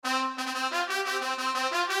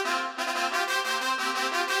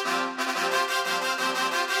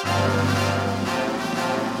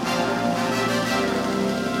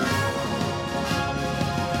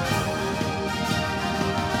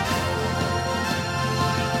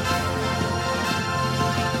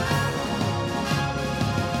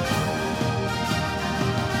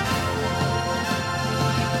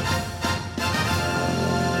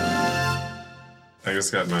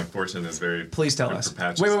just got my fortune is very... Please tell us.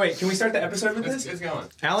 patches. Wait. Can we start the episode with this? It's going.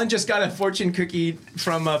 Alan just got a fortune cookie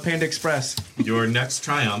from Panda Express. Your next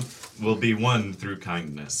triumph will be won through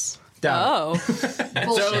kindness. Oh.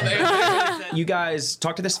 You guys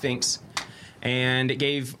talked to the Sphinx, and it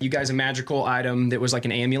gave you guys a magical item that was like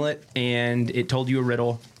an amulet, and it told you a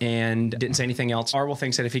riddle and didn't say anything else. Arwol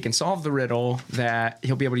thinks that if he can solve the riddle, that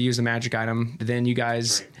he'll be able to use the magic item. Then you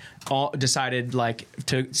guys all decided like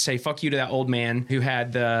to say fuck you to that old man who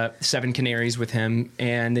had the 7 canaries with him,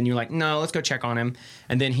 and then you're like, no, let's go check on him.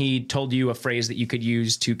 And then he told you a phrase that you could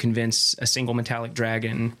use to convince a single metallic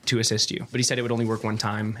dragon to assist you. But he said it would only work one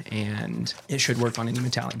time, and it should work on any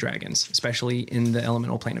metallic dragons, especially in the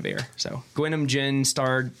elemental plane of air. So Gwenum Jin,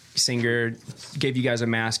 Star Singer, gave you guys a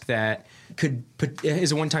mask that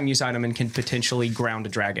is a one-time use item and can potentially ground a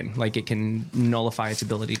dragon. Like it can nullify its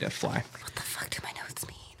ability to fly. What the fuck do my notes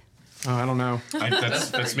mean? Oh, I don't know.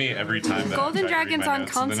 That's me every time. That Golden I try to read Dragons my on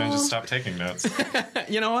notes, and then I console. just stop taking notes.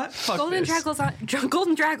 You know what? Fuck Golden this.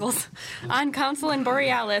 Draggles on console and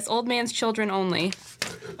Borealis. Old man's children only.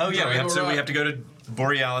 Oh yeah, we have to go to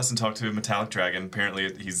Borealis and talk to a metallic dragon.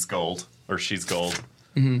 Apparently he's gold, or she's gold.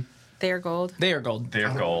 Mm-hmm. They are gold. They are gold. They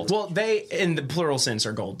are gold. Well, they, in the plural sense,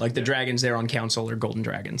 are gold. Like the dragons there on council are golden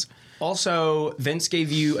dragons. Also, Vince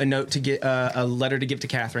gave you a note to get a letter to give to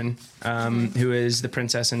Catherine, who is the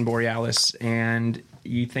princess in Borealis, and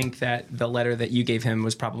you think that the letter that you gave him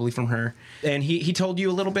was probably from her. And he told you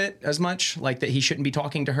a little bit as much, like that he shouldn't be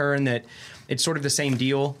talking to her, and that it's sort of the same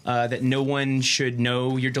deal, that no one should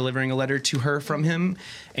know you're delivering a letter to her from him,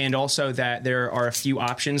 and also that there are a few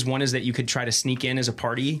options. One is that you could try to sneak in as a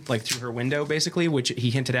party, like through her window, basically, which he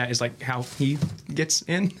hinted at is like how he gets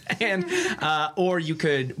in, and or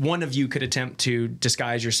one of you could attempt to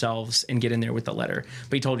disguise yourselves and get in there with the letter.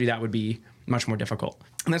 But he told you that would be much more difficult.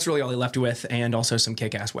 And that's really all he left you with, and also some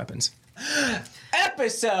kick-ass weapons.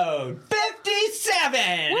 Episode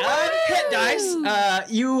 57 of Hit Dice.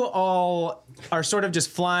 You all are sort of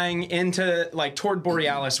just flying into, like, toward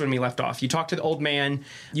Borealis when we left off. You talked to the old man.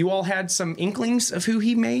 You all had some inklings of who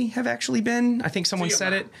he may have actually been. I think someone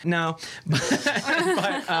said it. No.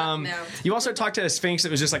 But you also talked to a Sphinx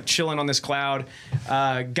that was just, like, chilling on this cloud.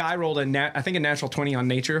 Guy rolled a natural 20 on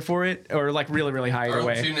nature for it, or, like, really, really high either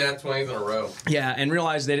way. 2 nat 20s in a row. Yeah, and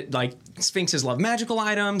realized that, like, Sphinxes love magical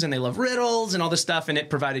items, and they love riddles and all this stuff, and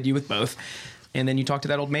it provided you with both. And then you talk to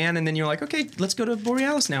that old man, and then you're like, okay, let's go to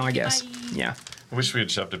Borealis now, I guess. Bye. Yeah. I wish we had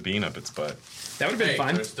shoved a bean up its butt. That would have been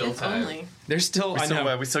fun. There's still time. There's still, I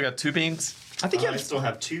know. We still got 2 beans? I think you I have still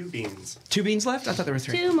have 2 beans. 2 beans left? I thought there were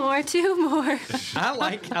 3. Two more. I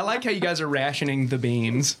like how you guys are rationing the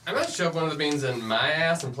beans. I might shove one of the beans in my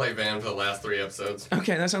ass and play Van for the last 3 episodes.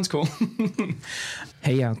 Okay, that sounds cool.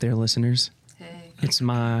 Hey out there, listeners. Hey. It's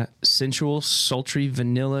my sensual, sultry,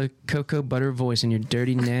 vanilla cocoa butter voice in your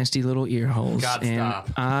dirty, nasty little ear holes. God, and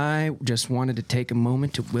stop. I just wanted to take a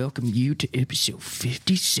moment to welcome you to episode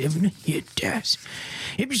 57 of Hit Dice.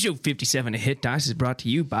 Episode 57 of Hit Dice is brought to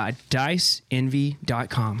you by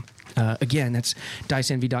DiceEnvy.com. Again, that's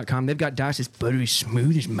DiceEnvy.com. They've got dice as buttery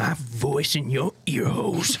smooth as my voice in your ear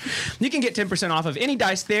holes. You can get 10% off of any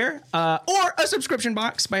dice there, or a subscription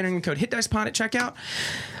box by entering the code HitDicePod at checkout.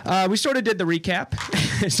 We sort of did the recap.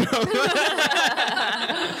 So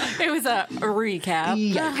It was a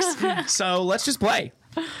recap. yikes. So let's just play.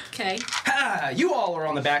 Okay. You all are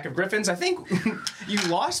on the back of Griffins. I think you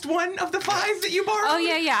lost one of the 5 that you borrowed. Oh,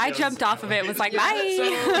 yeah. I jumped off of it. Was like,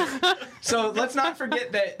 bye. So let's not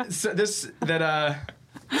forget that You sent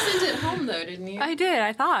it home, though, didn't you? I did.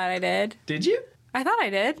 I thought I did. Did you? I thought I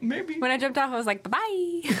did. Maybe. When I jumped off, I was like, bye-bye.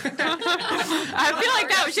 I feel like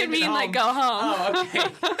that should mean, like, go home. Oh, okay.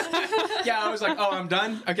 Yeah, I was like, oh, I'm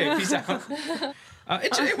done? Okay, peace out.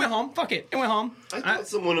 It went home. Fuck it. It went home. I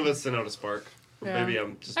thought one of us sent out a spark. Yeah. Maybe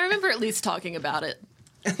I'm just... I remember at least talking about it.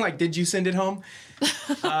 Like, did you send it home?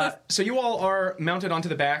 So you all are mounted onto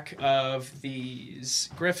the back of these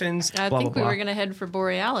Griffins. I blah, think blah, we blah. were going to head for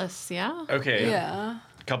Borealis, yeah? Okay. Yeah.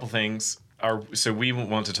 Couple things. So we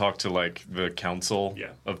want to talk to, like, the council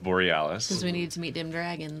of Borealis. Because we need to meet them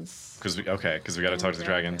dragons. Because we got to talk to the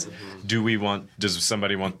dragons. Does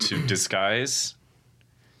somebody want to disguise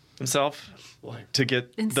himself to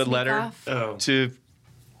get And the sneak letter off. Oh. to,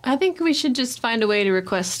 I think we should just find a way to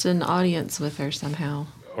request an audience with her somehow.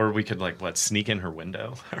 or we could sneak in her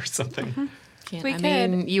window or something. Can't, We I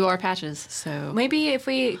mean, could. you are Patches, so... Maybe if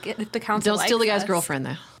the council Don't steal the likes guy's us. girlfriend,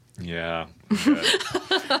 though. Yeah.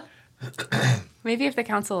 Okay. Maybe if the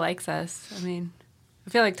council likes us. I mean, I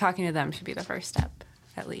feel like talking to them should be the first step,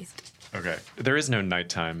 at least. Okay. There is no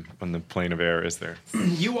nighttime on the plane of air, is there?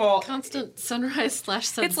 You all, Constant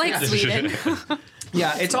sunrise/sunset. It's like Sweden.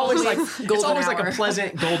 yeah, it's always like hour. a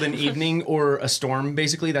pleasant golden evening or a storm.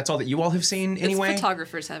 Basically, that's all that you all have seen anyway. It's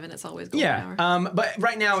photographer's heaven. It's always golden Yeah, hour. but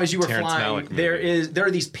right now, as you were Terrence flying, Malick movie. there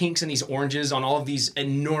are these pinks and these oranges on all of these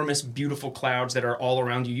enormous, beautiful clouds that are all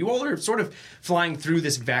around you. You all are sort of flying through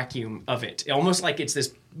this vacuum of it, almost like it's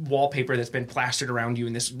this wallpaper that's been plastered around you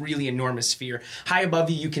in this really enormous sphere. High above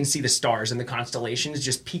you, you can see the stars and the constellations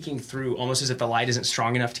just peeking through, almost as if the light isn't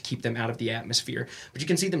strong enough to keep them out of the atmosphere. But you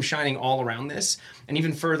can see them shining all around this, and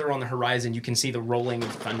even further on the horizon, you can see the rolling of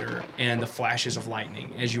thunder and the flashes of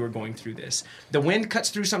lightning as you are going through this. The wind cuts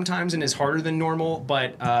through sometimes and is harder than normal,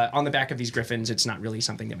 but on the back of these griffins, it's not really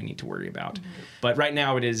something that we need to worry about. But right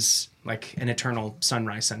now, it is like an eternal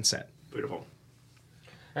sunrise, sunset. Beautiful.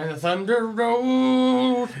 And the thunder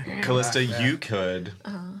rolled. Callista, you could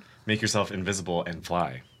make yourself invisible and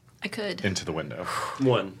fly I could. into the window.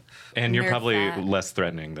 One. And you're Nerf probably that. less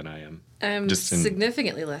threatening than I am. I'm Just in-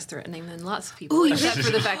 significantly less threatening than lots of people, except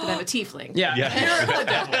for the fact that I'm a tiefling. Yeah.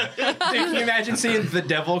 Yeah. Can you imagine seeing the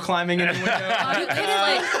devil climbing in a window? You could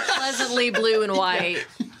like pleasantly blue and white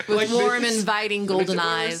with Like warm, this. inviting golden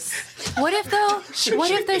eyes. What if though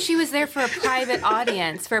she was there for a private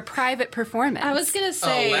audience, for a private performance? I was gonna A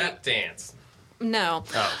say lap dance. no.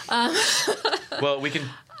 Well, we can.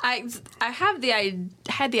 I had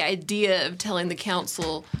the idea of telling the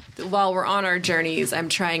council that while we're on our journeys, I'm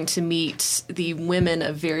trying to meet the women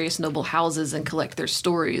of various noble houses and collect their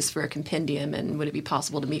stories for a compendium. And would it be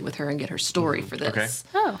possible to meet with her and get her story for this? Okay.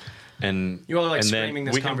 Oh. And You all are, like, and then screaming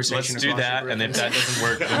this we can, conversation Let's do across that, the and if griffins. that doesn't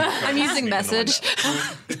work, then I'm using Sneak in the message.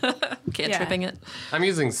 Can't Yeah. tripping it. I'm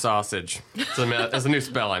using sausage. It's a new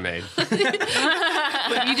spell I made.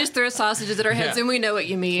 But you just throw sausages at our heads, Yeah. and we know what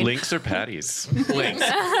you mean. links or patties. Links.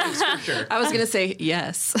 I was gonna say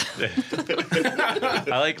yes.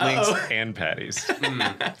 I like links and patties.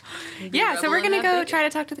 Yeah, so we're Rebel in gonna that go bit. try to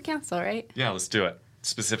talk to the council, right? Yeah, let's do it.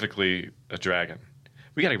 Specifically, a dragon.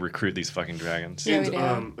 We gotta recruit these fucking dragons. Yeah, we do.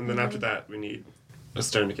 And then after that, we need a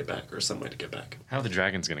stone to get back, or some way to get back. How are the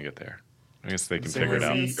dragons gonna get there? I guess they can Same figure it way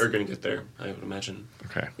out. we are going to get there, I would imagine.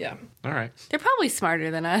 Okay. Yeah. All right. They're probably smarter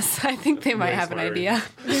than us. I think they might Way have an smarter. idea.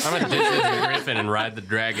 I'm a Disney griffin and ride the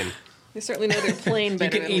dragon. They certainly know their plane You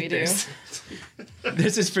better can than eat we do. this.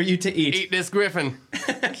 This is for you to eat. Eat this griffin.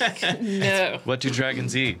 No. What do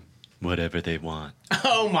dragons eat? Whatever they want.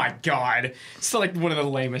 Oh my god! It's like one of the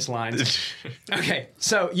lamest lines. Okay,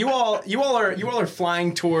 so you all are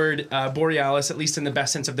flying toward Borealis, at least in the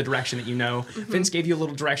best sense of the direction that you know. Vince gave you a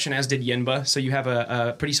little direction, as did Yinba, so you have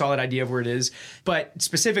a pretty solid idea of where it is. But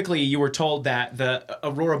specifically, you were told that the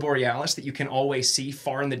Aurora Borealis that you can always see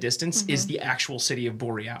far in the distance is the actual city of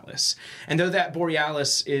Borealis. And though that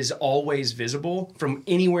Borealis is always visible from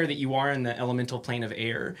anywhere that you are in the elemental plane of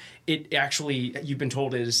air, it actually, you've been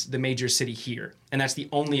told, is the major city here. And that's the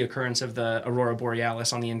only occurrence of the Aurora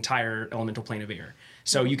Borealis on the entire elemental plane of air.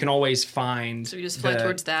 So you can always find So we just fly the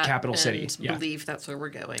towards that capital and city. Yeah. believe that's where we're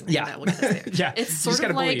going. and Yeah. That will get us there. Yeah. It's You sort just of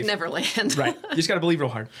gotta like believe. Neverland. Right. You just got to believe real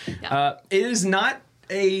hard. Yeah. It is not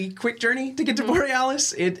a quick journey to get to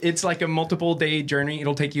Borealis. It's like a multiple day journey.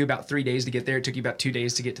 It'll take you about 3 days to get there. It took you about 2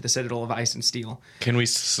 days to get to the Citadel of Ice and Steel. Can we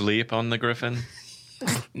sleep on the griffin?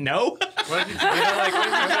 No? What did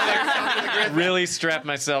you Really strap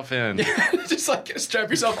myself in. Just like strap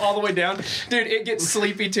yourself all the way down. Dude, it gets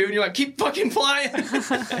sleepy too, and you're like, keep fucking flying.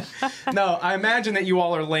 No, I imagine that you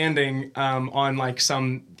all are landing on like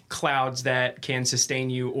some clouds that can sustain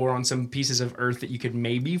you, or on some pieces of earth that you could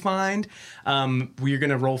maybe find. We're going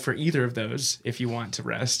to roll for either of those if you want to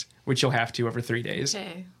rest, which you'll have to over 3 days.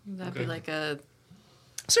 Okay. That'd be like a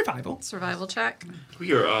Survival. survival check.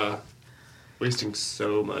 We are wasting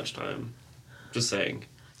so much time. Just saying.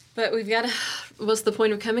 But we've got to. What's the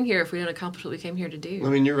point of coming here if we don't accomplish what we came here to I do?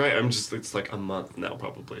 mean, you're right. It's like a month now,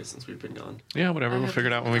 probably, since we've been gone. Yeah, whatever. We'll figure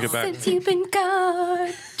it out when we get back. Since you've been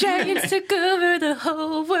gone, dragons took over the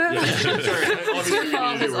whole world. Your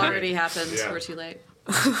fall has already happened. Yeah. We're too late.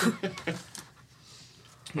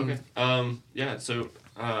 Okay. Yeah, so,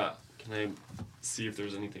 can I see if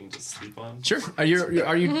there's anything to sleep on? Sure. Are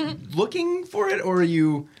you looking for it, or are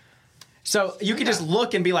you? So you could just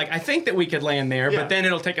look and be like, I think that we could land there, Yeah. but then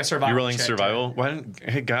it'll take a survival. You're rolling check. survival?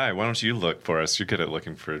 Hey, Guy, why don't you look for us? You're good at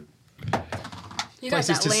looking for... You got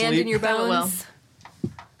Places that to land sleep. in your Oh, well. bones.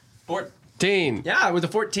 14. Yeah, with the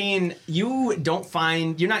 14, you're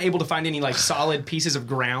not able to find any like solid pieces of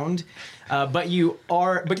ground, but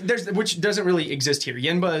which doesn't really exist here.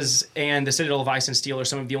 Yenba's and the Citadel of Ice and Steel are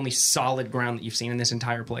some of the only solid ground that you've seen in this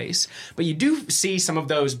entire place. But you do see some of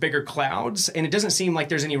those bigger clouds, and it doesn't seem like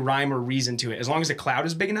there's any rhyme or reason to it. As long as the cloud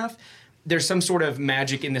is big enough, there's some sort of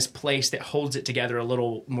magic in this place that holds it together a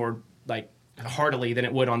little more like heartily than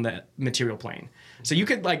it would on the material plane. So you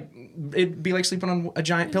could it'd be like sleeping on a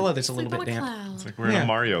giant pillow that's a little bit damp. It's like we're in a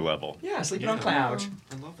Mario level. Yeah, sleeping on clouds.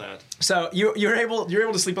 I love that. So you're able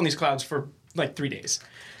to sleep on these clouds for like 3 days.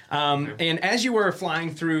 And as you were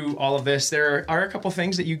flying through all of this, there are a couple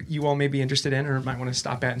things that you all may be interested in or might want to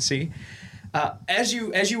stop at and see. As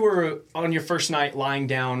you were on your first night lying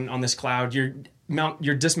down on this cloud, you're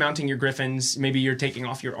dismounting your griffins. Maybe you're taking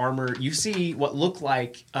off your armor. You see what look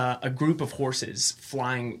like a group of horses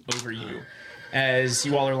flying over you. As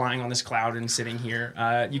you all are lying on this cloud and sitting here,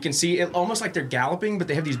 you can see it almost like they're galloping, but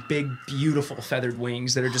they have these big, beautiful feathered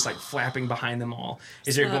wings that are just like flapping behind them all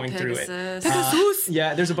as they're going through it. Pegasus.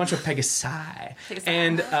 Yeah, there's a bunch of Pegasi.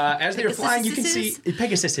 And as they're flying, you can see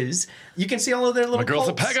Pegasuses. You can see all of their little girl's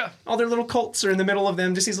a colts. Pega. All their little colts are in the middle of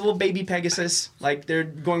them. Just these little baby Pegasus. Like they're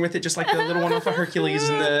going with it just like the little one off of Hercules.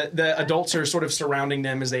 And the adults are sort of surrounding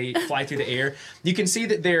them as they fly through the air. You can see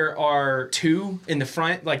that there are 2 in the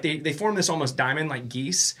front. Like they form this almost diamond like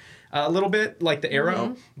geese. A little bit like the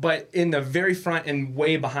arrow. But in the very front and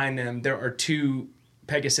way behind them, there are 2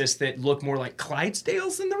 Pegasus that look more like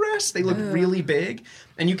Clydesdales than the rest. They look really big.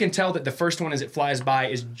 And you can tell that the first one as it flies by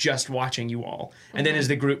is just watching you all. And then as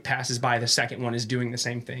the group passes by, the second one is doing the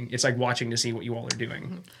same thing. It's like watching to see what you all are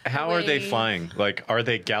doing. How are they flying? Like, are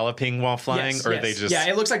they galloping while flying, or are they just... Yeah,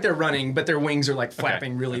 it looks like they're running, but their wings are like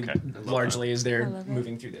flapping really largely as they're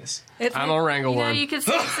moving through this. I'm gonna wrangle one. You could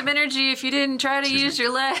save some energy if you didn't try to use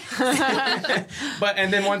your leg.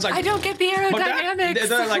 And then one's like... I don't get the aerodynamics.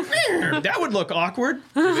 They're like, that would look awkward.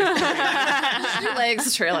 Your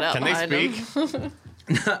legs trailing out Can they behind speak?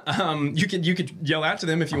 You could yell out to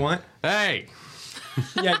them if you want. Hey!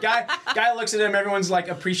 Yeah, guy looks at them. Everyone's like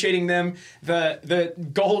appreciating them. The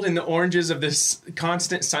gold and the oranges of this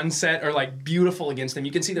constant sunset are like beautiful against them.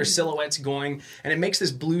 You can see their silhouettes going, and it makes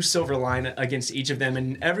this blue silver line against each of them.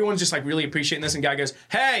 And everyone's just like really appreciating this. And guy goes,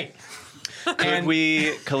 "Hey!" Could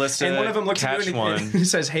we, Callista, And one of them looks at catch you one, and he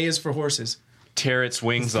says, "Hey is for horses." tear its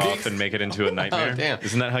wings off and make it into a nightmare? Oh, damn.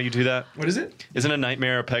 Isn't that how you do that? What is it? Isn't a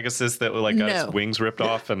nightmare a Pegasus that like got No. its wings ripped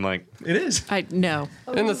off and like... It is. No.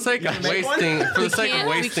 In the sake of make one? wasting, for the sake of We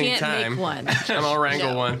wasting can't time, make one. I'm gonna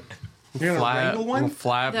wrangle No. one. You're gonna Fly up, wrangle one?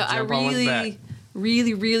 fly up, No, I jump on one's back.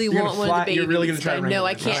 really gonna want one fly- of the babies. you're really gonna try to but no, wrangle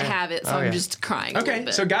I it. can't Okay. have it, so Okay. I'm just crying. a Okay, little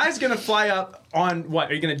bit. so Guy's gonna fly up on what?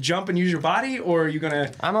 Are you gonna jump and use your body, or are you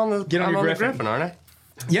gonna? I'm on the Get on I'm your on griffin. the griffin, aren't I?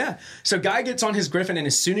 Yeah. So Guy gets on his griffin, and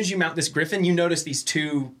as soon as you mount this griffin, you notice these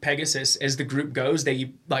two Pegasus. As the group goes,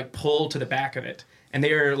 they like pull to the back of it, and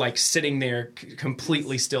they are like sitting there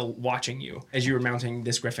completely still watching you as you are mounting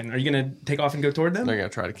this griffin. Are you gonna take off and go toward them? They're gonna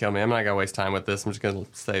try to kill me. I'm not gonna waste time with this. I'm just gonna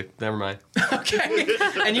say, never mind. Okay.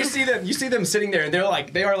 And you see them sitting there, and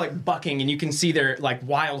they are like bucking, and you can see their like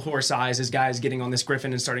wild horse eyes as Guy's getting on this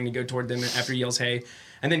griffin and starting to go toward them after he yells "Hey."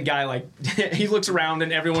 And then Guy, like, he looks around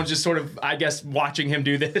and everyone's just sort of, I guess, watching him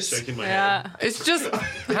do this. Shaking my head. Yeah. It's just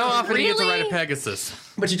how often do you get to Really? ride a Pegasus?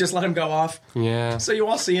 But you just let him go off. Yeah. So you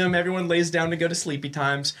all see him. Everyone lays down to go to sleepy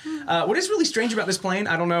times. What is really strange about this plane,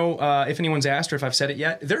 I don't know if anyone's asked or if I've said it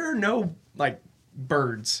yet, there are no, like,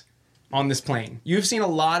 birds on this plane. You've seen a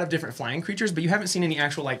lot of different flying creatures, but you haven't seen any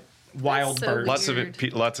actual, like, wild so birds.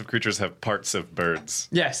 weird. Lots of creatures have parts of birds.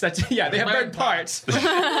 Yes, they have bird parts.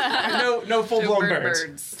 no full-blown bird birds.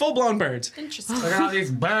 birds. Full-blown birds. Interesting. Look at all these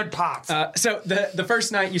bird pots. So the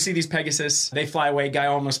first night you see these Pegasus, they fly away. Guy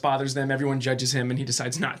almost bothers them. Everyone judges him, and he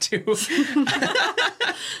decides not to.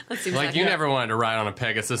 Let's see. Like you never wanted to ride on a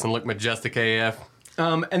Pegasus and look majestic AF.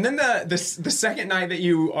 And then the second night that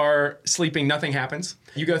you are sleeping, nothing happens.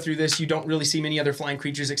 You go through this. You don't really see many other flying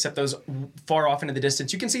creatures except those far off into the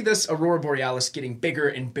distance. You can see this Aurora Borealis getting bigger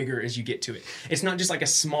and bigger as you get to it. It's not just like a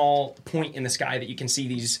small point in the sky that you can see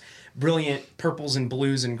these brilliant purples and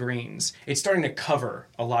blues and greens. It's starting to cover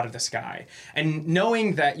a lot of the sky. And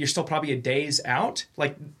knowing that you're still probably a days out,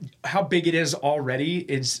 like how big it is already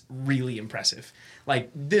is really impressive. Like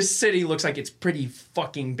this city looks like it's pretty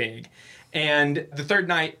fucking big. And the third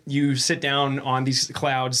night, you sit down on these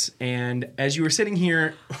clouds, and as you were sitting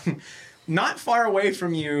here, not far away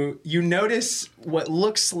from you, you notice what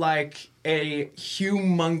looks like a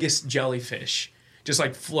humongous jellyfish just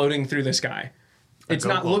like floating through the sky. It's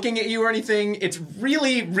not looking at you or anything. It's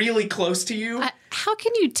really, really close to you. How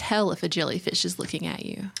can you tell if a jellyfish is looking at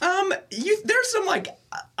you? There's some like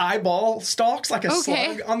eyeball stalks, like a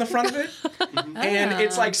Okay. slug on the front of it, and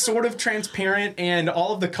it's like sort of transparent, and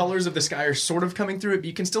all of the colors of the sky are sort of coming through it. But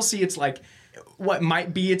you can still see it's like what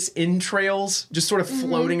might be its entrails, just sort of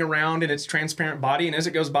floating around in its transparent body. And as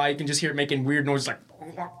it goes by, you can just hear it making weird noises like.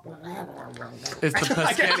 It's the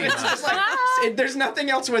Like, Pescetti. it's just like there's nothing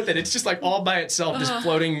else with it. It's just like all by itself, just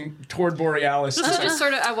floating toward Borealis. This is just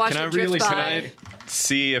sort of, I watched Can I it drift really? by. Can I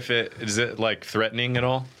see if is it like threatening at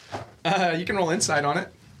all? You can roll insight on it.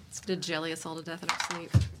 Did jelly us all to death in our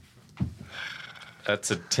sleep?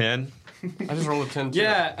 That's a 10. I just rolled a 10 too.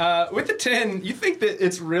 Yeah, with the 10, you think that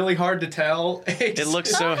it's really hard to tell. It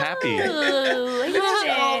looks so happy. It's just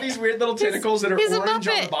got all these weird little tentacles that are he's a orange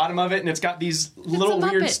on the Muppet. bottom of it, and it's got these little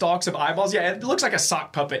weird Muppet. stalks of eyeballs. Yeah, it looks like a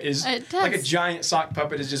sock puppet is It does. like a giant sock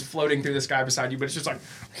puppet is just floating through the sky beside you, but it's just like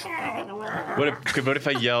What if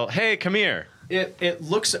I yell, "Hey, come here"? it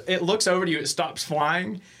looks over to you, it stops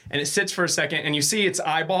flying, and it sits for a second, and you see its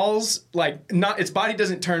eyeballs, like not its body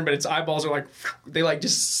doesn't turn, but its eyeballs are like they like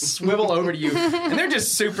just swivel over to you, and they're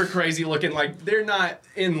just super crazy looking, like they're not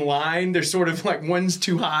in line, they're sort of like one's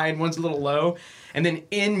too high and one's a little low, and then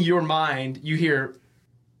in your mind you hear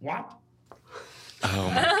what?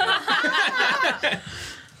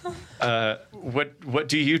 What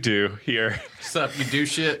do you do here? What's up, you do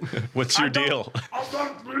shit? What's your deal? I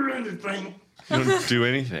don't do anything. You don't do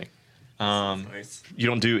anything. Nice. You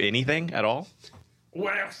don't do anything at all?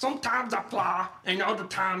 Well, sometimes I fly, and other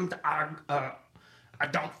times I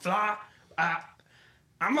don't fly.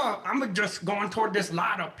 I'm just going toward this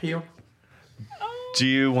light up here. Do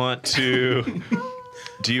you want to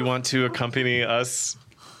accompany us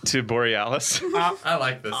to Borealis? I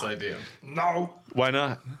like this idea. No, Why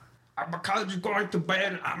not? because you're going to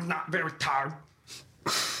bed, I'm not very tired.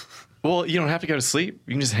 Well, you don't have to go to sleep.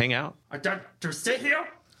 You can just hang out. I just to sit here,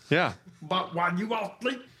 Yeah. but while you all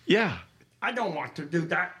sleep, Yeah. I don't want to do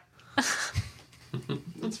that.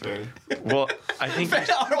 That's fair. Well, I think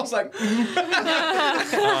I was like,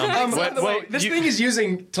 what- well, this you- thing is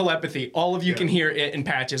using telepathy. All of you can hear it in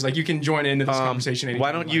patches. Like you can join into this conversation. why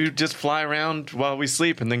anytime don't you you like. just fly around while we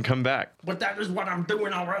sleep and then come back? But that is what I'm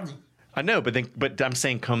doing already. I know, but I'm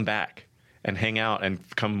saying come back and hang out and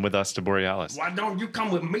come with us to Borealis. Why don't you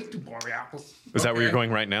come with me to Borealis? Is that where you're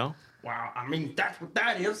going right now? Wow, I mean, that's what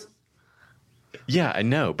that is. Yeah, I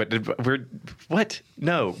know, but we're what?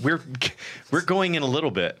 No, we're going in a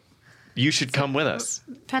little bit. You should come with us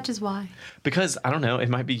Patches, why? because I don't know. It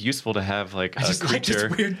might be useful to have like a just like creature.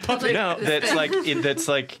 this weird puppet. No, that's like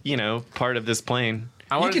part of this plane.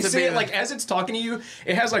 I You wanted can to see be it like as it's talking to you.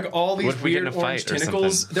 It has like all these What if we get weird in a orange fight or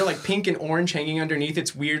tentacles. something? They're like pink and orange hanging underneath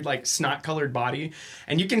its weird like snot-colored body,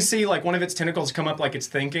 and you can see like one of its tentacles come up like it's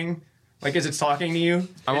thinking, like as it's talking to you.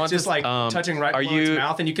 It's want just to- like touching right are below its you-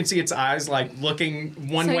 mouth, and you can see its eyes like looking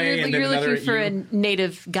one So way you're, and then you're another looking for at a you.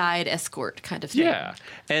 native guide escort kind of thing. Yeah.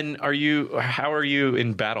 And how are you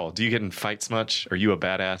in battle? Do you get in fights much? Are you a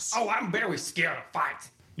badass? Oh, I'm very scared of fights.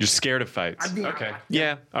 You're scared of fights. I do not Okay. like-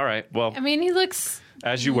 Yeah. All right. Well, I mean, he looks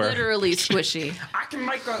as you were. literally squishy. I can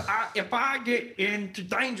make if I get into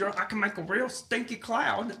danger, I can make a real stinky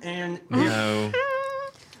cloud and No.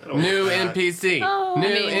 new NPC. New I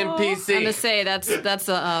mean, NPC. I'm gonna say that's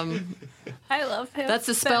a I love him. that's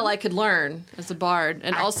a spell I could learn as a bard,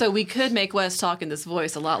 and also we could make Wes talk in this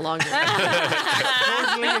voice a lot longer.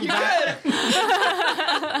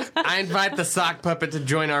 I invite the sock puppet to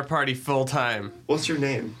join our party full time. What's your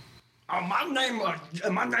name? my name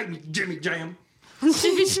is Jimmy Jam.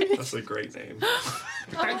 That's a great name.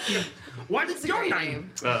 Thank you. What is your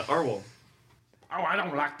name? Arwol. Oh, I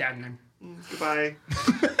don't like that name. Goodbye.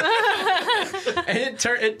 And it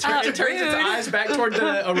turns its eyes back toward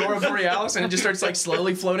the Aurora Borealis, and it just starts like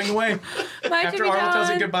slowly floating away. Bye, After Jimmy Arnold tells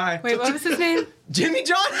it John. goodbye. Wait, what was his name? Jimmy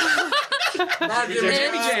John.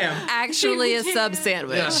 Jimmy Jam. Actually, a sub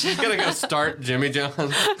sandwich. Yeah, she's gonna go start Jimmy John.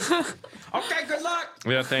 Okay, good luck.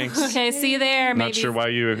 Yeah. Thanks. Okay, see you there. Not Maybe. sure why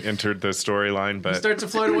you entered the storyline, but Starts to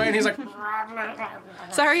float away, and he's like,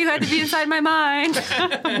 Sorry you had to be inside my mind.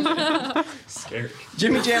 Scared.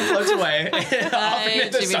 Jimmy Jam floats away off into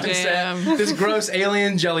the Jimmy sunset. Jam. This gross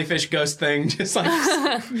alien jellyfish ghost thing just like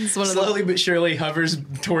It's one of the slowly but surely hovers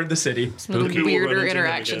toward the city. one of the We'll run weirder into him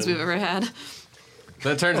interactions again. we've ever had.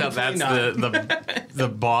 But it turns out that's the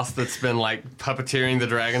boss that's been like puppeteering the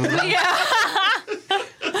dragon.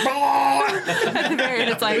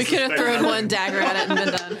 It's like we could have thrown one dagger at it and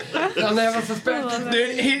been done. They'll never suspect.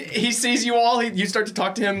 Dude, he sees you all. You start to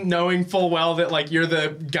talk to him, knowing full well that like you're the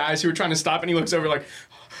guys who are trying to stop, and he looks over like.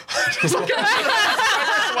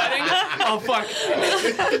 sweating. Oh fuck!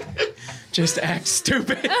 Just act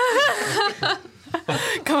stupid.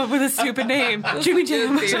 Come up with a stupid name. Jimmy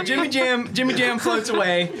Jam. So Jimmy Jam floats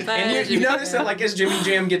away, and you notice that like as Jimmy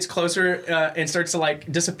Jam gets closer and starts to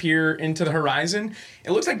like disappear into the horizon,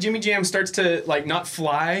 it looks like Jimmy Jam starts to like not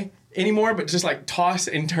fly anymore, but just like toss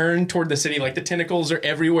and turn toward the city. Like the tentacles are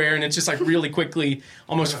everywhere, and it's just like really quickly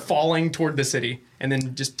almost falling toward the city, and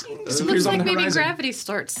then just disappears Looks on like the maybe horizon. gravity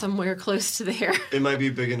starts somewhere close to there. It might be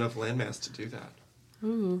a big enough landmass to do that.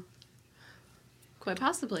 Ooh. Quite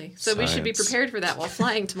possibly. So we should be Science. prepared for that while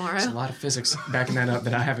flying There's a tomorrow. lot of physics backing that up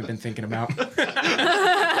that I haven't been thinking about.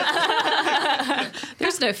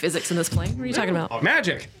 There's no physics in this plane. What are you talking about?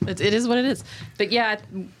 Magic. It is what it is. But yeah,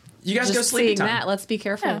 You guys go just sleepy seeing time. that, let's be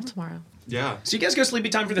careful Yeah. tomorrow. Yeah. So you guys go sleepy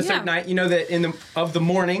time for the Yeah. third night. You know that in the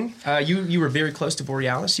morning, you were very close to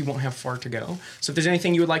Borealis. You won't have far to go. So if there's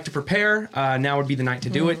anything you would like to prepare, now would be the night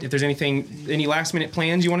to do it. If there's any last minute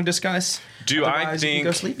plans you want to discuss, Do I otherwise, you can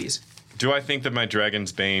go think- sleepies. Do I think that my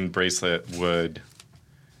Dragon's Bane bracelet would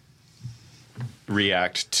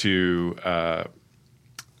react to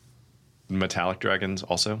metallic dragons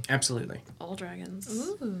also? Absolutely. All dragons.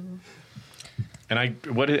 And I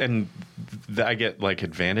get like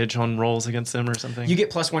advantage on rolls against them or something? You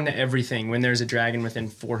get +1 to everything when there's a dragon within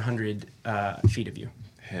 400 feet of you.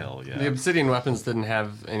 Hell yeah. The obsidian weapons didn't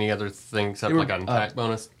have any other thing except They were, like an attack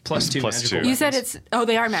bonus. +2 Plus magical 2. You said weapons. it's. Oh,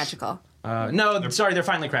 they are magical. No, sorry, they're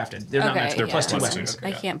finely crafted. They're not Okay, magical. They're yeah. +2 Plus two, weapons. okay.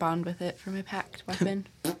 I can't bond with it for my packed weapon.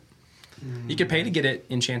 You could pay to get it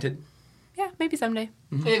enchanted. Yeah, maybe someday.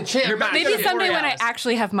 You're back. Maybe Okay, someday when I Borealis.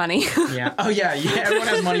 actually have money. Yeah. Oh yeah. Everyone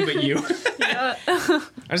has money but you. I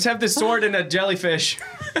just have this sword and a jellyfish.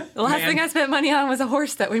 The last Man. thing I spent money on was a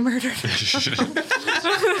horse that we murdered.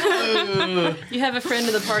 You have a friend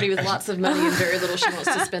in the party with lots of money and very little she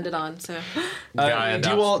wants to spend it on. So Do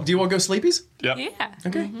you all go sleepies? Yep. Yeah.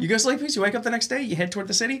 Okay. You go sleepies. You wake up the next day. You head toward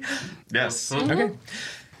the city. Yes. Okay.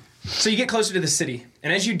 So you get closer to the city,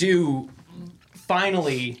 and as you do,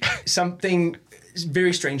 finally something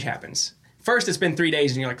very strange happens. First, it's been 3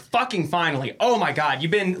 days, and you're like, fucking finally. Oh my God.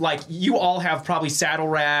 You've been like, you all have probably saddle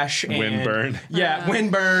rash and Windburn. Yeah,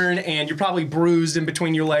 windburn, and you're probably bruised in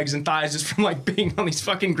between your legs and thighs just from like being on these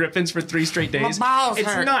fucking griffins for 3 straight days. It's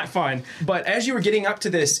not fun. But as you were getting up to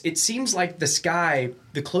this, it seems like the sky,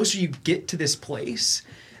 the closer you get to this place,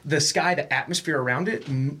 the sky, the atmosphere around it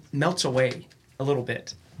melts away a little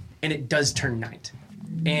bit, and it does turn night.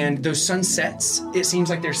 And those sunsets, it seems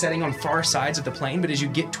like they're setting on far sides of the plain, but as you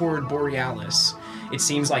get toward Borealis, it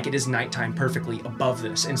seems like it is nighttime perfectly above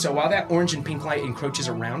this. And so while that orange and pink light encroaches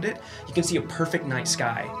around it, you can see a perfect night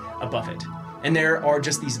sky above it. And there are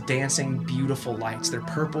just these dancing, beautiful lights. They're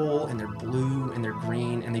purple, and they're blue, and they're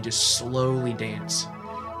green, and they just slowly dance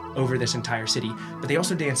over this entire city. But they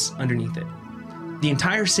also dance underneath it. The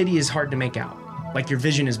entire city is hard to make out. Like your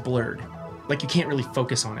vision is blurred. Like you can't really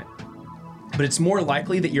focus on it. But it's more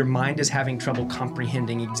likely that your mind is having trouble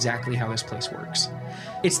comprehending exactly how this place works.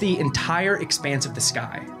 It's the entire expanse of the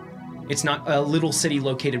sky. It's not a little city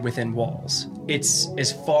located within walls. It's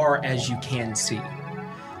as far as you can see.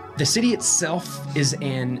 The city itself is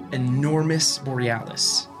an enormous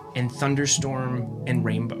borealis and thunderstorm and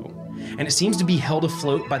rainbow. And it seems to be held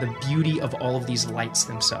afloat by the beauty of all of these lights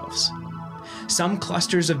themselves. Some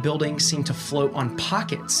clusters of buildings seem to float on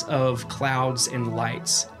pockets of clouds and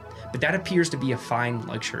lights, but that appears to be a fine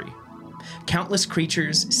luxury. Countless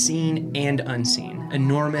creatures, seen and unseen,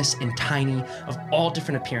 enormous and tiny, of all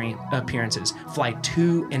different appearances, fly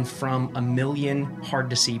to and from a million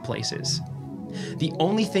hard-to-see places. The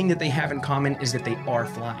only thing that they have in common is that they are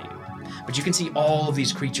flying. But you can see all of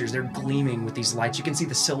these creatures, they're gleaming with these lights. You can see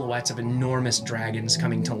the silhouettes of enormous dragons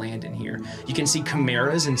coming to land in here. You can see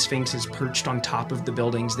chimeras and sphinxes perched on top of the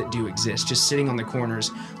buildings that do exist, just sitting on the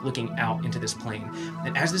corners looking out into this plain.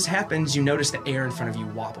 And as this happens, you notice the air in front of you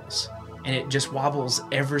wobbles. And it just wobbles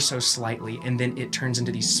ever so slightly, and then it turns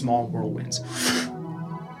into these small whirlwinds.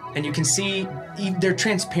 And you can see they're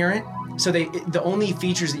transparent, so the only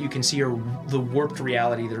features that you can see are the warped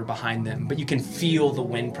reality that are behind them, but you can feel the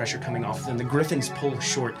wind pressure coming off of them. The griffins pull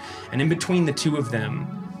short, and in between the two of them,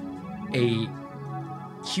 a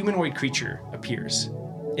humanoid creature appears.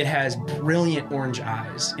 It has brilliant orange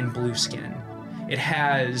eyes and blue skin. It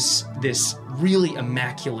has this really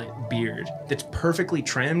immaculate beard that's perfectly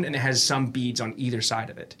trimmed, and it has some beads on either side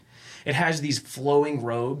of it. It has these flowing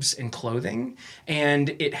robes and clothing, and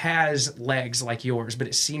it has legs like yours, but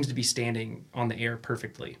it seems to be standing on the air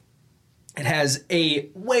perfectly. It has a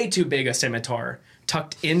way too big a scimitar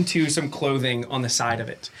tucked into some clothing on the side of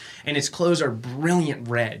it. And its clothes are brilliant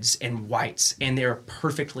reds and whites, and they're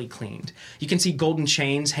perfectly cleaned. You can see golden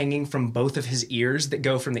chains hanging from both of his ears that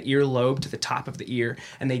go from the earlobe to the top of the ear,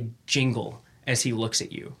 and they jingle as he looks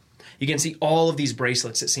at you. You can see all of these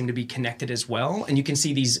bracelets that seem to be connected as well, and you can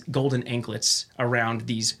see these golden anklets around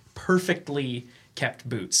these perfectly kept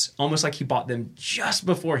boots, almost like he bought them just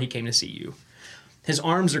before he came to see you. His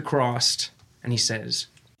arms are crossed, and he says,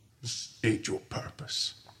 "State your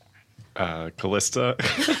purpose." Callista.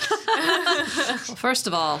 Well, first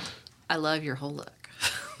of all, I love your whole look.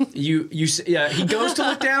 he goes to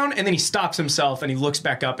look down, and then he stops himself, and he looks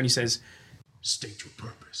back up, and he says, "State your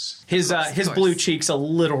purpose." His blue cheeks a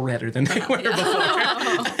little redder than they were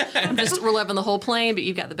before. We're loving the whole plane, but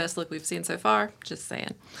you've got the best look we've seen so far. Just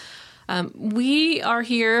saying. We are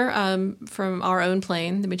here from our own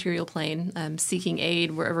plane, the material plane, seeking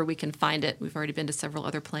aid wherever we can find it. We've already been to several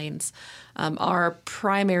other planes. Our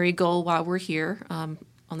primary goal while we're here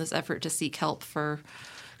on this effort to seek help for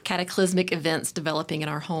cataclysmic events developing in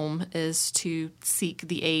our home is to seek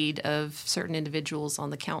the aid of certain individuals on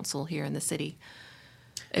the council here in the city,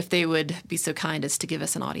 if they would be so kind as to give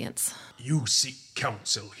us an audience. You seek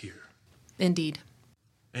counsel here. Indeed.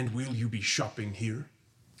 And will you be shopping here?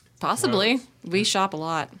 Possibly. We shop a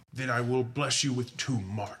lot. Then I will bless you with 2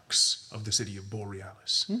 marks of the city of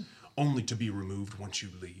Borealis, only to be removed once you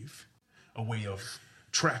leave. A way of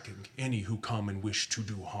tracking any who come and wish to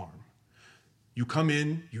do harm. You come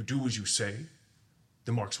in, you do as you say,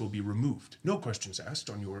 the marks will be removed. No questions asked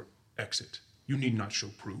on your exit. You need not show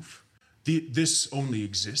proof. This only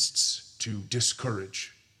exists to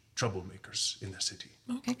discourage troublemakers in the city.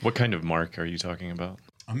 Okay. What kind of mark are you talking about?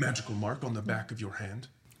 A magical mark on the back of your hand.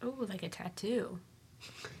 Oh, like a tattoo.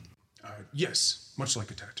 Yes, much like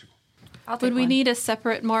a tattoo. Would we need a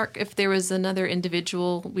separate mark if there was another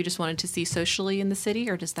individual we just wanted to see socially in the city,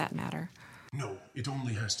 or does that matter? No, it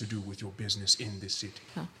only has to do with your business in this city.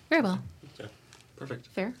 Oh, very well. Okay. Perfect.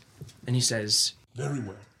 Fair. And he says, "Very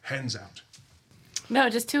well. Hands out." No,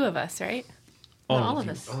 just 2 of us, right? All of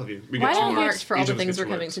us. All of you. We Why get don't two you- marks For all Each the of us things gets we're two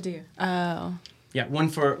coming marks. to do. Oh. yeah, one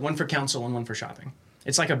for council and one for shopping.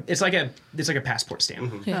 It's like a passport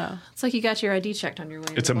stamp. Yeah. It's like you got your ID checked on your way.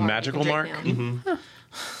 to It's the a bar. You magical can drink mark? now.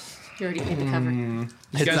 You already paid the cover. You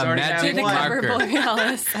It's guys a already have magic one? marker.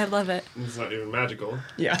 Borealis. I love it. It's not even magical.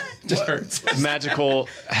 Yeah, just hurts. Magical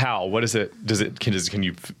how? What is it? Can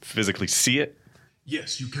you physically see it?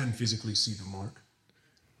 Yes, you can physically see the mark.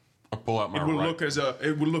 I'll pull out my It will right.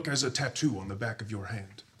 look as a tattoo on the back of your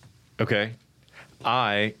hand. Okay.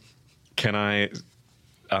 Can I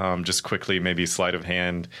just quickly maybe sleight of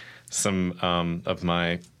hand some of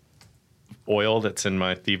my oil that's in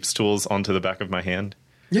my thieves' tools onto the back of my hand?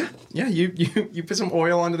 Yeah. You put some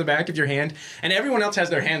oil onto the back of your hand, and everyone else has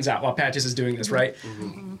their hands out while Patches is doing this, right?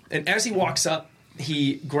 Mm-hmm. And as he walks up,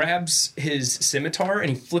 he grabs his scimitar and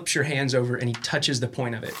he flips your hands over and he touches the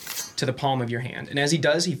point of it to the palm of your hand. And as he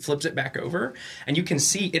does, he flips it back over, and you can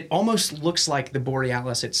see it almost looks like the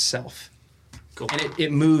Borealis itself. Cool. And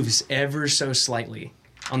it moves ever so slightly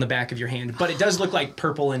on the back of your hand, but it does look like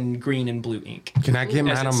purple and green and blue ink. Can I get as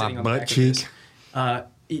mine it's on my sitting the butt back of cheek?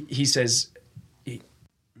 this. He says,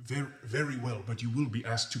 Very, very well, but you will be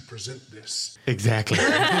asked to present this. Exactly.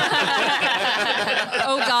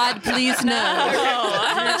 Oh, God, please no.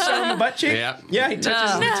 show him a butt cheek? Yeah. Yeah, he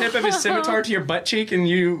touches the tip of his scimitar to your butt cheek, and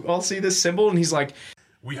you all see this symbol, and he's like,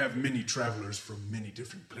 We have many travelers from many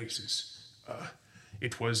different places.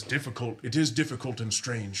 It is difficult and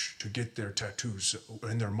strange to get their tattoos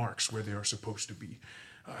and their marks where they are supposed to be.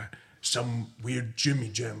 Some weird Jimmy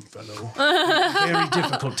Jam fellow. very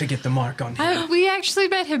difficult to get the mark on him. We actually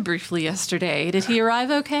met him briefly yesterday. Did he arrive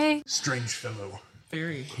okay? Strange fellow.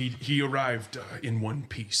 Very. He arrived in one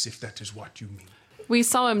piece, if that is what you mean. We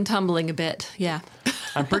saw him tumbling a bit, yeah.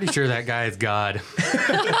 I'm pretty sure that guy is God.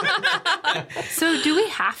 So do we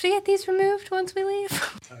have to get these removed once we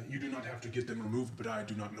leave? You do not have to get them removed, but I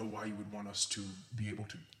do not know why you would want us to be able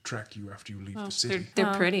to track you after you leave the city.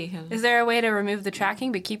 They're pretty. Is there a way to remove the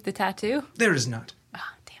tracking but keep the tattoo? There is not. Oh,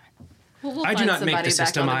 damn it. We'll I do find not make somebody the back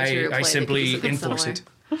system. on the material I plane simply because it's enforce somewhere. it.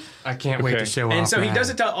 I can't wait Okay. to show And off. so he that. does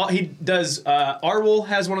it to he does Arwol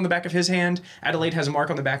has one on the back of his hand, Adelaide has a mark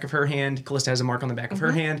on the back of her hand, Callista has a mark on the back of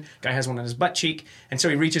her hand, Guy has one on his butt cheek, and so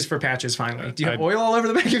he reaches for Patches finally. Do you have I- oil all over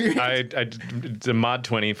the back of your hand? It's a mod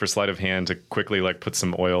 20 for sleight of hand to quickly put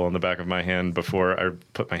some oil on the back of my hand before I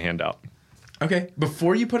put my hand out. Okay,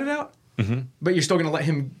 before you put it out? Mm-hmm. But you're still going to let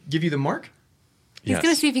him give you the mark? He's Yes.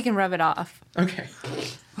 gonna see if he can rub it off. Okay.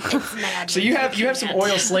 It's magic. So you have some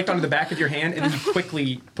oil slicked onto the back of your hand, and then you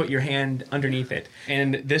quickly put your hand underneath it,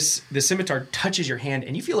 and the scimitar touches your hand,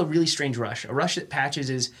 and you feel a really strange rush, a rush that Patches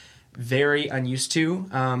is very unused to,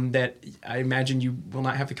 that I imagine you will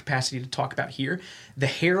not have the capacity to talk about here. The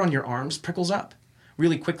hair on your arms prickles up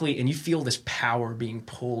really quickly, and you feel this power being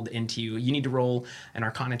pulled into you. You need to roll an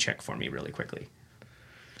Arcana check for me really quickly.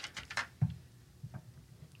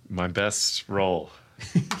 My best roll.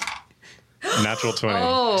 Natural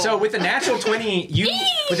 20. So with the natural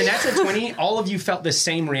 20, all of you felt the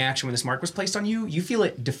same reaction when this mark was placed on you. You feel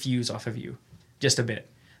it diffuse off of you just a bit.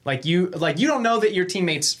 Like you don't know that your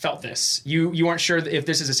teammates felt this. You aren't sure if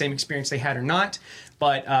this is the same experience they had or not,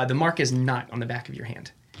 but the mark is not on the back of your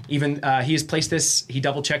hand. Even he has placed this, he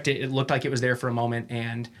double checked it, it looked like it was there for a moment,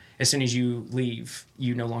 and as soon as you leave,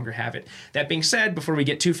 you no longer have it. That being said, before we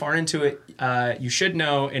get too far into it, you should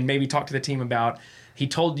know and maybe talk to the team about, he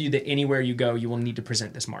told you that anywhere you go, you will need to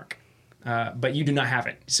present this mark. But you do not have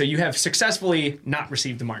it. So you have successfully not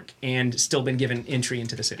received the mark and still been given entry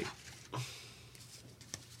into the city.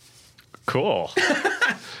 Cool.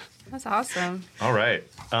 That's awesome. All right.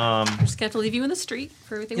 We're just going to have to leave you in the street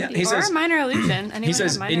for everything Yeah, we he do. Or says- a minor illusion. Anyone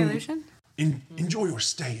says have minor in- illusion? Enjoy your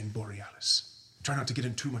stay in Borealis. Try not to get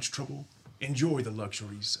in too much trouble. Enjoy the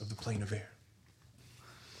luxuries of the plane of air.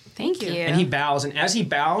 Thank you. And he bows, and as he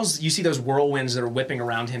bows, you see those whirlwinds that are whipping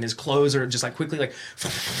around him. His clothes are just like quickly like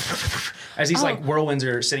as these like whirlwinds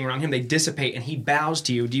are sitting around him, they dissipate, and he bows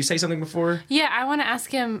to you. Do you say something before? Yeah, I want to ask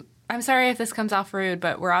him. I'm sorry if this comes off rude,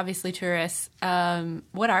 but we're obviously tourists.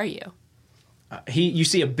 What are you? You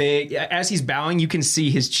see a big, as he's bowing, you can see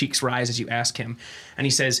his cheeks rise as you ask him, and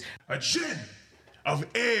he says, A Jinn of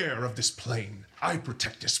air of this plane. I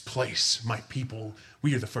protect this place, my people.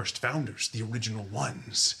 We are the first founders, the original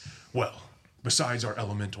ones. Well, besides our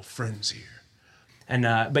elemental friends here. and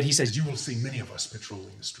but he says, You will see many of us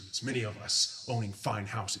patrolling the streets, many of us owning fine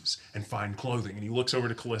houses and fine clothing. And he looks over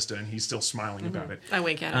to Callista, and he's still smiling about it. I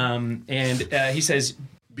wink at him. and he says,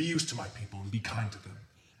 Be used to my people and be kind to them,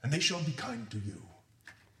 and they shall be kind to you.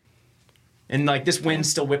 and like this wind's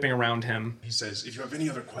still whipping around him. He says, If you have any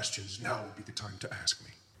other questions, now would be the time to ask me.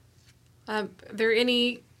 Are there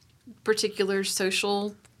any particular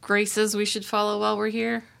social graces we should follow while we're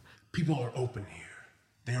here? People are open here.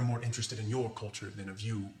 They are more interested in your culture than of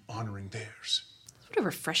you honoring theirs. What a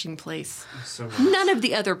refreshing place. So None of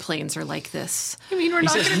the other planes are like this. I mean, we're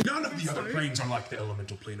not says- gonna. None of the other planes are like the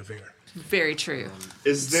elemental plane of air. Very true.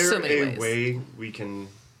 is there So many a ways. way we can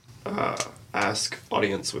ask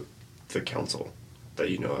audience with the council that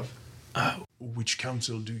you know of? Which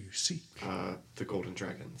council do you seek? The Golden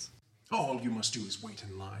Dragons. All you must do is wait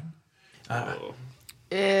in line. Oh.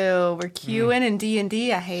 Ew, we're queuing in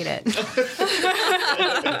D&D. I hate it.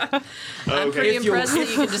 I'm pretty If you're- impressed that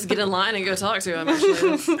you can just get in line and go talk to him. Actually,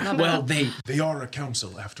 that's not bad. Well, They are a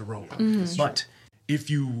council after all. but If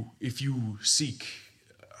you seek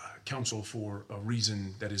counsel for a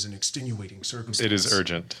reason that is an extenuating circumstance, It is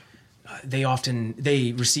urgent.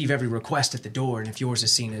 they receive every request at the door, and if yours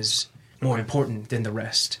is seen as more important than the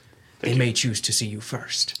rest, they may choose to see you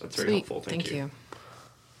first. That's very Sweet. helpful. Thank you.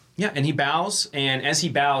 Yeah, and he bows, and as he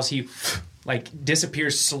bows, he like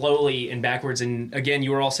disappears slowly and backwards. And again,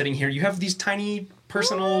 you are all sitting here. You have these tiny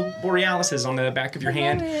personal borealises on the back of your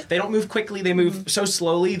hand. it. They don't move quickly. They move so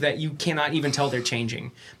slowly that you cannot even tell they're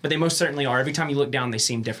changing. But they most certainly are. Every time you look down, they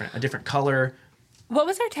seem different. A different color. What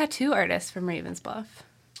was our tattoo artist from Ravensbluff?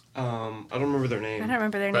 I don't remember their I name. don't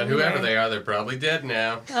remember their But name. whoever either. they are, they're probably dead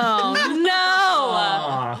now. Oh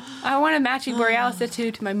no! I want a matching borealis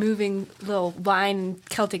tattoo to my moving little line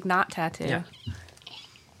Celtic knot tattoo. Yeah.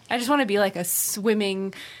 I just want to be like a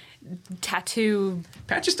swimming tattoo.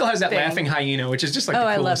 Patches still has that Thing. laughing hyena, which is just like Oh, the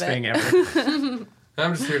I coolest love it. thing ever.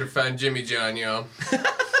 I'm just here to find Jimmy John, y'all.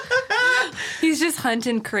 He's just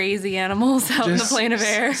hunting crazy animals out in the Just plane of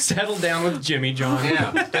air. Settle down with Jimmy John.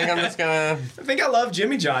 Yeah, I think I'm just gonna I think I love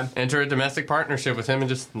Jimmy John. enter a domestic partnership with him and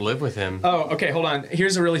just live with him. Oh, okay. Hold on.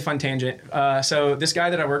 Here's a really fun tangent. So this guy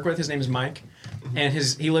that I work with, his name is Mike, and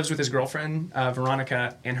he lives with his girlfriend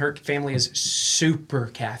Veronica, and her family is super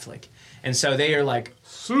Catholic, and so they are like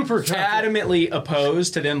Super adamantly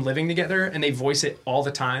opposed to them living together, and they voice it all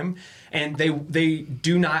the time. And they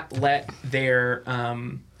do not let their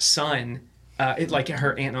son, like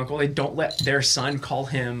her aunt and uncle, they don't let their son call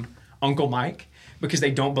him Uncle Mike, because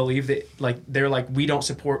they don't believe that, like, they're like, we don't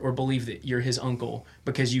support or believe that you're his uncle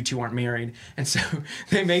because you two aren't married. And so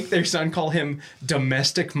they make their son call him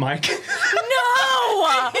Domestic Mike.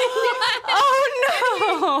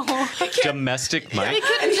 Oh no! Domestic Mike. We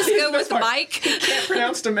couldn't just go with That's Mike. Can't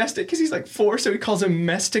pronounce domestic because he's like 4, so he calls him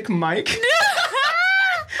Mestic Mike.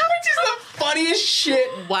 funniest shit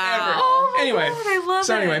Wow. ever. Anyway, I love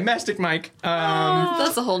so it. anyway, Mastic Mike.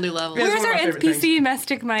 That's a whole new level. Yeah. Where's one our of my favorite NPC,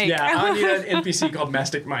 Mastic Mike? Yeah, I need an NPC called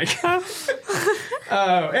Mastic Mike.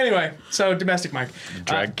 Anyway, so Domestic Mike.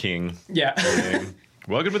 Drag King. Yeah.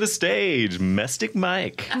 Welcome to the stage, Mystic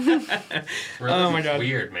Mike. Oh my God.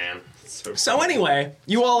 Weird, man. So anyway,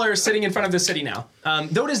 you all are sitting in front of the city now.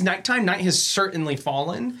 Though it is nighttime, night has certainly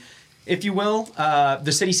fallen, if you will.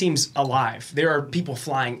 The city seems alive. There are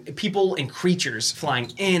people and creatures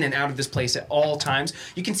flying in and out of this place at all times.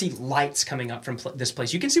 You can see lights coming up from this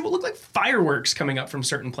place. You can see what look like fireworks coming up from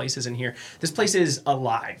certain places in here. This place is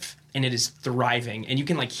alive and it is thriving, and you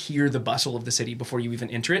can like hear the bustle of the city before you even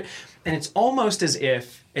enter it. And it's almost as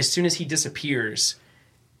if as soon as he disappears,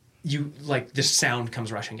 you like this sound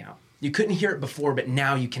comes rushing out. You couldn't hear it before, but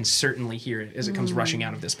now you can certainly hear it as it comes rushing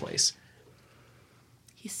out of this place.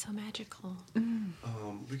 He's so magical.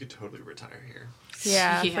 We could totally retire here.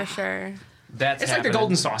 Yeah, Yeah. for sure. That's It's like the happening.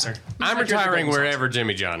 golden saucer. I'm It's like retiring the golden wherever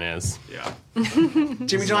Jimmy John is. Yeah. saucer.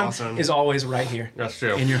 Jimmy John awesome. is always right here That's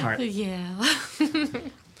true. in your heart. Yeah.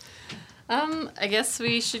 I guess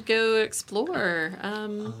we should go explore.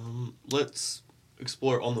 Let's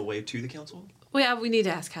explore on the way to the council. Well, yeah, we need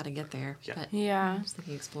to ask how to get there. Yeah. But Yeah. I was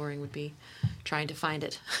thinking exploring would be trying to find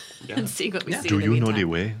it Yeah. and see what we see. Do in the you know the meantime.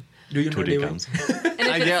 way Do you to know the the way? council?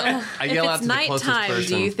 I yell out If to it's the closest nighttime,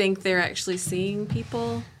 person. do you think they're actually seeing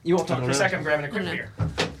people? You won't talk for a second. I'm grabbing a quick I don't beer.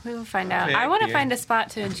 We will find out. Okay, I want to yeah. find a spot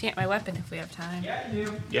to enchant my weapon if we have time. Yeah, you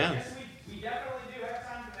do. Yeah. Yes, we definitely do have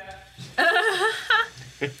time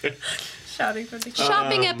for that. Shouting for the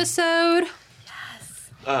Shopping episode.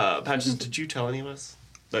 Patches, did you tell any of us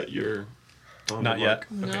that you're on Not the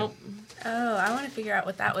yet. mark? Okay. Nope. Oh, I want to figure out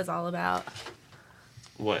what that was all about.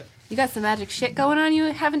 What? You got some magic shit going on you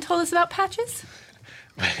haven't told us about, Patches?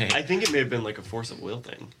 I think it may have been like a force of will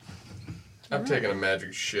thing. I've taken a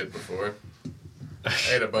magic shit before. I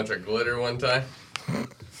ate a bunch of glitter one time.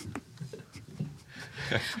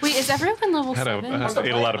 Wait, is everyone level Had 7? I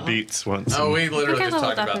ate a lot of beets once. Oh, we literally I just leveled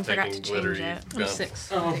talked up about and forgot taking to change glittery it. gum. 6.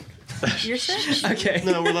 Oh, You're 6? okay.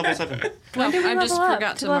 No, we're level 7. When did we I level just up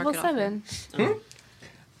forgot to level mark it off. 7?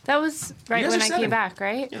 That was right You guys when are I 7. came back,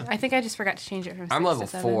 right? Yeah. I think I just forgot to change it from 6 I'm level to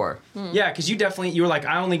 7. 4. Yeah, because you were like,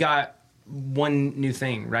 I only got one new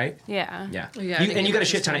thing, right? Yeah. Yeah. Yeah, I think And you you got a got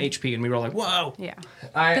shit ton of this HP, and we were all like, whoa. Yeah.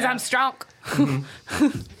 I- Because I'm strong.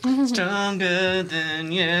 Stronger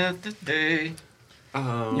than yesterday.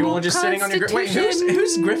 You all just sitting on your Wait,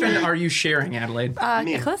 whose griffin are you sharing, Adelaide?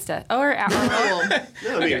 Me. Callista. Or Owl.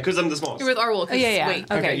 No, me, because I'm the smallest. You're with Arwol. Oh, yeah. Wait.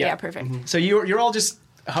 Okay, yeah. yeah, perfect. So you're all just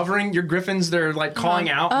hovering. Your griffins, they're like calling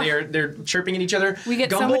out. They're chirping at each other. We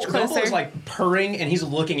get so much Gumble closer. is like purring, and he's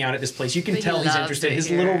looking out at this place. You can He tell he's loves interested. it His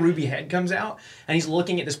here. little ruby head comes out, and he's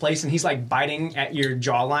looking at this place, and he's like biting at your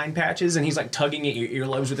jawline patches, and he's like tugging at your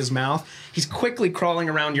earlobes with his mouth. He's quickly crawling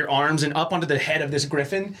around your arms and up onto the head of this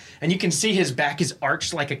griffin, and you can see his back is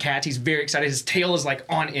arched like a cat. He's very excited. His tail is like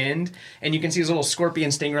on end, and you can see his little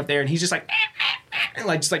scorpion stinger up there, and he's just like, and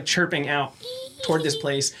like just like chirping out toward this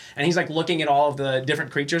place, and he's like looking at all of the different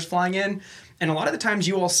creatures flying in. And a lot of the times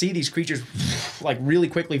you all see these creatures like really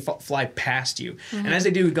quickly fly past you. And as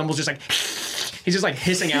they do, Gumble's just like, he's just like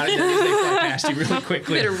hissing out at them as they fly past you really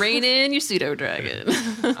quickly. Better rein in your pseudo dragon.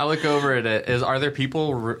 I look over at it. Are there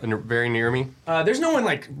people very near me? There's no one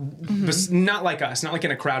like, not like us, not like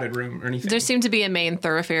in a crowded room or anything. There seemed to be a main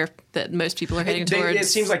thoroughfare that most people are heading towards. It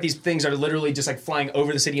seems like these things are literally just like flying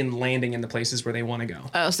over the city and landing in the places where they want to go.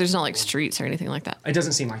 Oh, so there's not like streets or anything like that. It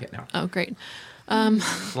doesn't seem like it now. Oh, great. I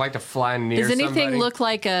like to fly near Does anything somebody. look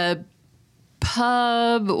like a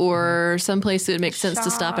pub or someplace that would make sense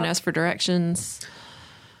to stop and ask for directions?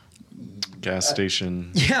 Gas station.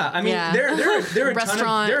 Yeah, I mean, Yeah. there are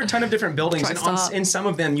Restaurant. there are a ton of different buildings, and Truck in some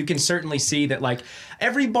of them, you can certainly see that like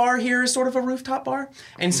every bar here is sort of a rooftop bar,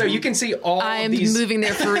 and so you can see all I'm of these. moving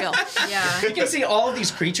there for real. Yeah. You can see all of these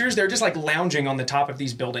creatures. They're just like lounging on the top of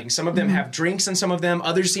these buildings. Some of them have drinks in some of them.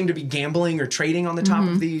 Others seem to be gambling or trading on the top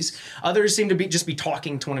of these. Others seem to be just be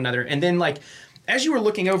talking to one another. And then like as you were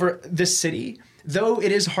looking over this city, though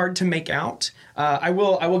it is hard to make out, I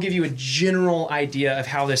will give you a general idea of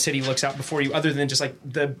how the city looks out before you, other than just like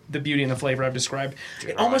the beauty and the flavor I've described.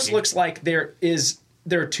 It almost looks like there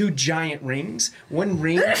are two giant rings. One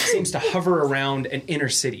ring seems to hover around an inner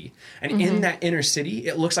city. And in that inner city,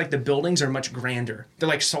 it looks like the buildings are much grander. They're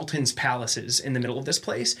like sultans' palaces in the middle of this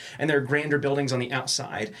place, and there are grander buildings on the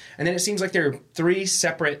outside. And then it seems like there are 3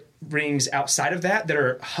 separate rings outside of that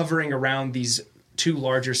are hovering around these 2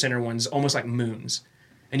 larger center ones, almost like moons.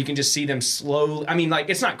 And you can just see them slowly. I mean, like,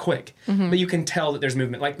 it's not quick, but you can tell that there's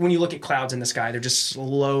movement. Like, when you look at clouds in the sky, they're just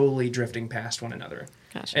slowly drifting past one another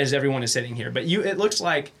Gotcha. as everyone is sitting here. But it looks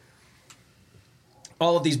like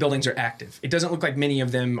all of these buildings are active. It doesn't look like many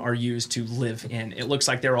of them are used to live in. It looks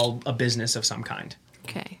like they're all a business of some kind.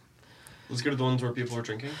 Okay. Let's go to the ones where people are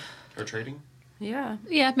drinking or trading. Yeah.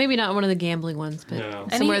 Yeah, maybe not one of the gambling ones, but No.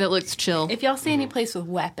 somewhere that looks chill. If y'all see any place with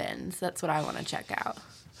weapons, that's what I want to check out.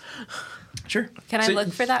 Sure. Can I So-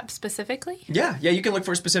 look for that specifically? Yeah, you can look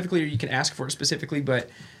for it specifically, or you can ask for it specifically. But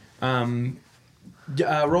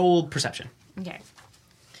roll perception. Okay.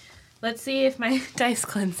 Let's see if my dice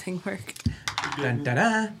cleansing work. Dun, da,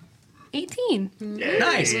 da. 18.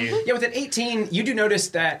 Nice. Yeah, with an 18, you do notice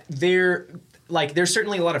that there's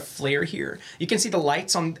certainly a lot of flair here. You can see the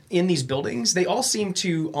lights in these buildings. They all seem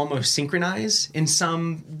to almost synchronize in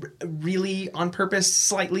some really on purpose,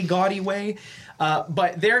 slightly gaudy way.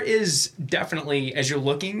 But there is definitely, as you're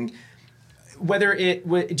looking, whether it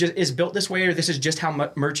just is built this way or this is just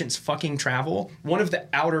how merchants fucking travel, one of the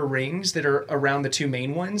outer rings that are around the two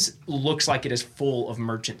main ones looks like it is full of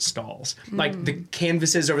merchant stalls. Like the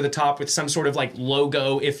canvases over the top with some sort of like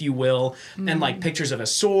logo, if you will, and like pictures of a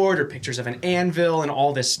sword or pictures of an anvil and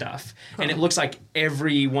all this stuff. And it looks like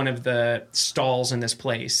every one of the stalls in this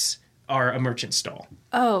place are a merchant stall.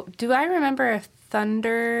 Oh, do I remember if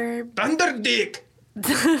Thunderdick!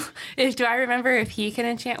 do I remember if he can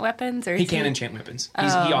enchant weapons? Or He can enchant weapons. He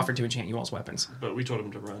offered to enchant you all's weapons. But we told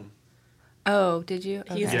him to run. Oh, did you?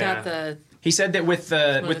 He's Okay. got the. He said that with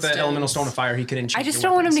the stones. elemental stone of fire, he could enchant I just your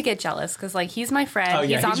don't want him weapons. to get jealous because, like, he's my friend. Oh,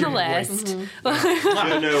 yeah, he's on he's the your boy. list.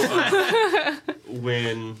 Yeah, no.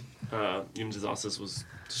 When Yimzazasis was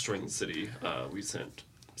destroying the city, we sent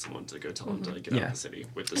someone to go tell him to get out Yeah. of the city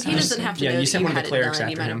with the He stones. doesn't have to Yeah, know you that sent you one of the had it clerics done.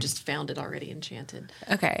 You after might him. have just found it already enchanted.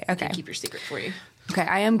 Okay, okay. Keep your secret for you. Okay,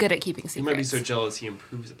 I am good at keeping He might be secrets. so jealous he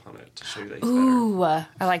improves upon it to show you that he's Ooh, I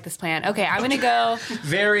like this plan. Okay, I'm gonna go.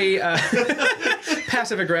 Very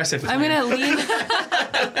passive aggressive. I'm gonna lean.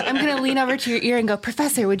 I'm gonna lean over to your ear and go,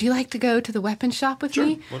 Professor, would you like to go to the weapon shop with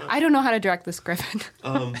me? why not? I don't know how to direct this griffin.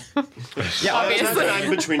 better. Yeah, obviously. I'm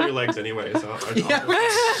between your legs anyway, so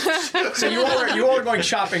So you all are going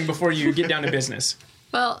shopping before you get down to business.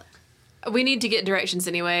 Well, we need to get directions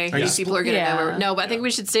anyway. you These people are going to Yeah. know. No, but I think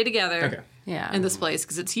we should stay together. Okay. Yeah. In this place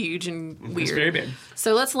because it's huge and weird. It's very big.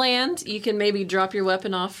 So let's land. You can maybe drop your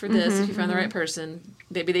weapon off for this if you find the right person.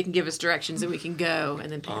 Maybe they can give us directions and we can go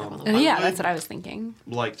and then pick up on the way. Yeah, that's what I was thinking.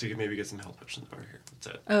 like to maybe get some health potions over here. That's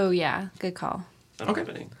it. Oh yeah, good call. I don't have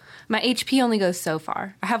any. My HP only goes so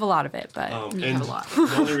far. I have a lot of it, but You and have a lot.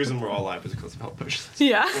 the only reason we're all alive is because of health potions.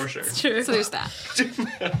 yeah, For sure. it's true. So there's that.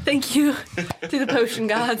 Thank you to the potion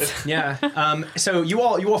gods. Yeah. So you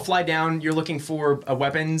all fly down. You're looking for a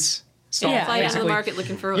weapons stall. Yeah, Fly down to the basically. market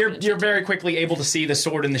looking for a You're weapon. very quickly able to see the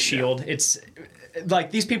sword and the shield. It's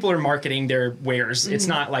like these people are marketing their wares. It's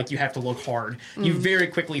not like you have to look hard. You very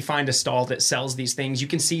quickly find a stall that sells these things. You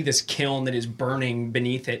can see this kiln that is burning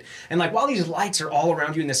beneath it. And like while these lights are all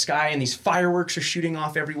around you in the sky and these fireworks are shooting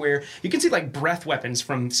off everywhere, you can see like breath weapons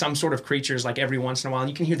from some sort of creatures like every once in a while. And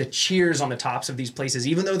you can hear the cheers on the tops of these places,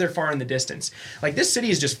 even though they're far in the distance. Like this city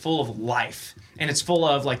is just full of life. And it's full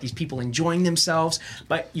of like these people enjoying themselves.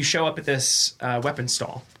 But you show up at this weapons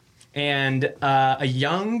stall. And a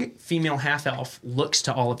young female half-elf looks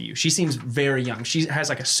to all of you. She seems very young. She has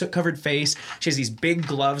like a soot-covered face. She has these big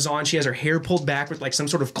gloves on. She has her hair pulled back with like some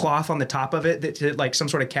sort of cloth on the top of it, like some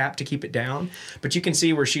sort of cap to keep it down. But you can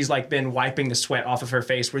see where she's like been wiping the sweat off of her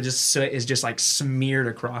face, where just soot is just like smeared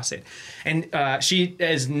across it. And she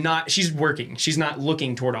is not. She's working. She's not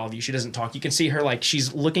looking toward all of you. She doesn't talk. You can see her like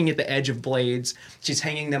she's looking at the edge of blades. She's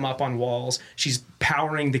hanging them up on walls. She's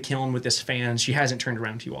powering the kiln with this fan. She hasn't turned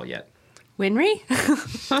around to you all yet. Winry?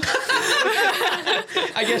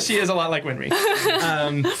 I guess she is a lot like Winry.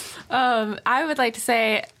 I would like to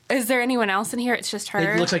say, is there anyone else in here? It's just her.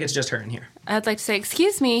 It looks like it's just her in here. I'd like to say,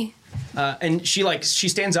 excuse me. And she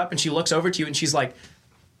stands up and she looks over to you and she's like,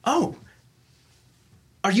 "Oh,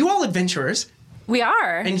 are you all adventurers?" We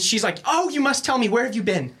are. And she's like, "Oh, you must tell me, where have you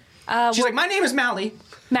been?" She's like, "My name is Mally.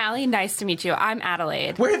 Mally, nice to meet you. I'm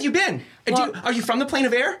Adelaide. Where have you been? Are you from the plane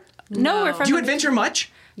of air? No, we're from Do you the- adventure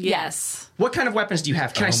much? Yes. What kind of weapons do you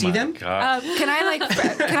have? Can I see them?" God. Can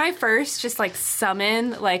I first just like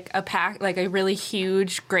summon like a really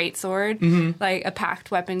huge great sword, like a packed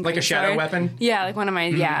weapon, Like a shadow sword? weapon? Yeah, like one of my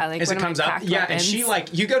like As one it of comes my up, packed yeah, weapons. and she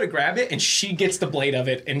like you go to grab it, and she gets the blade of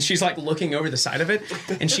it, and she's like looking over the side of it,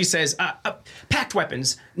 and she says, "Packed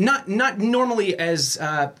weapons, not normally as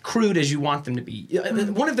crude as you want them to be.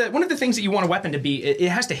 One of the things that you want a weapon to be, it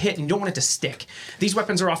has to hit, and you don't want it to stick. These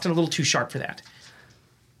weapons are often a little too sharp for that."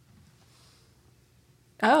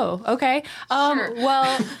 Oh, okay. Sure.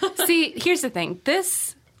 Well, see, here's the thing.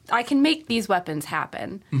 I can make these weapons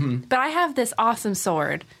happen, but I have this awesome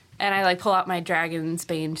sword, and I like pull out my Dragon's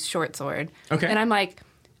Bane short sword. Okay. And I'm like,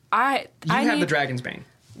 I have need the Dragon's Bane.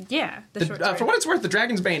 Yeah, the short sword. For what it's worth, the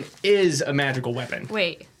Dragon's Bane is a magical weapon.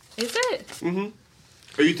 Wait, is it?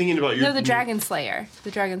 Are you thinking about your? No, the Dragon Slayer.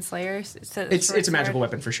 The Dragon Slayer. It's a magical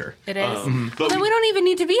weapon for sure. It is. But Well, then we don't even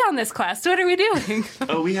need to be on this quest. What are we doing?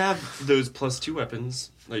 we have those +2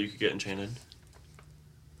 weapons that you could get enchanted.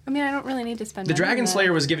 I mean, I don't really need to spend. The money Dragon on that.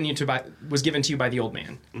 Slayer was given to you by the old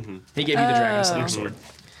man. He gave you the Dragon Slayer sword.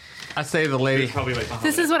 I say the lady. It's probably like behind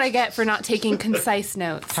This it. is what I get for not taking concise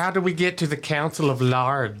notes. How do we get to the Council of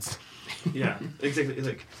Lards? Yeah, exactly.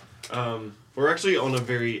 Like, we're actually on a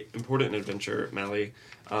very important adventure, Mally,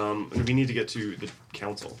 and we need to get to the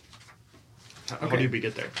council. How Okay. do we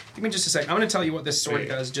get there? Give me just a sec. I'm going to tell you what this sword Wait.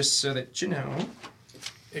 does, just so that you know.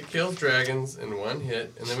 It kills dragons in one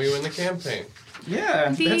hit, and then we win the campaign. Yeah,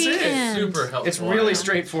 that's it. end. Super helpful. It's really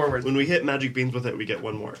straightforward. When we hit magic beams with it, we get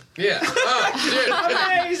one more. Yeah. Oh,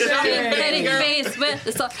 Keep hitting Amazing. base with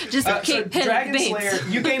the sword. Just So keep hitting Dragon base. Slayer,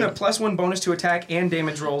 you gain a +1 bonus to attack and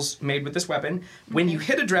damage rolls made with this weapon. When you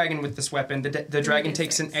hit a dragon with this weapon, the dragon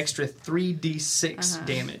takes an extra 3d6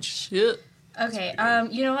 damage. Shit. Okay.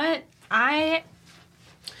 You know what? Mally,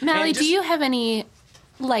 And do just- you have any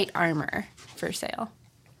light armor for sale?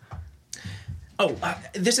 Oh,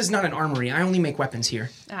 this is not an armory. I only make weapons here.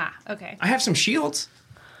 Ah, okay. I have some shields.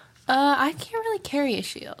 I can't really carry a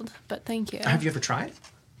shield, but thank you. Have you ever tried?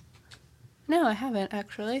 No, I haven't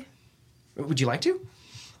actually. Would you like to?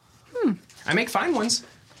 I make fine ones.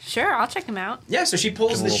 Sure, I'll check them out. Yeah, so she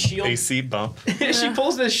pulls A the little shield. AC bump. She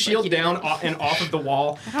pulls this shield down and off of the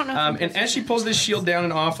wall. I don't know if I'm And as she pulls this shield down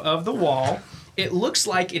and off of the wall, it looks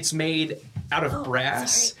like it's made out of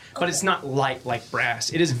brass, but it's not light like brass.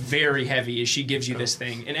 It is very heavy as she gives you this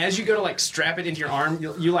thing. And as you go to like strap it into your arm,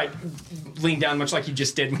 you like lean down much like you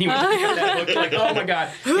just did when you went to pick up that book. You're like, oh my god,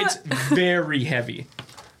 it's very heavy.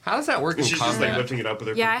 How does that work in She's just like combat? lifting it up with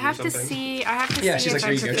her. Yeah, I pinky or have to something. see. I have to Yeah, see she's if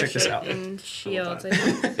like, I'm here you go, check this out. proficient in shields.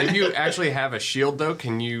 If you actually have a shield, though,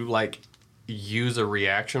 can you like use a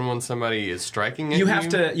reaction when somebody is striking at you? You have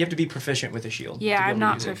to be proficient with a shield. to Yeah, be I'm able to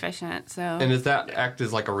not use it. proficient, so. And does that act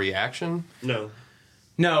as like a reaction? No.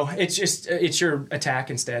 No, it's your attack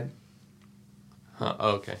instead. Huh,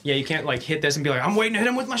 okay. Yeah, you can't like hit this and be like, I'm waiting to hit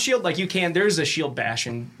him with my shield. Like you can. There's a shield bash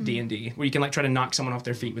in D&D where you can like try to knock someone off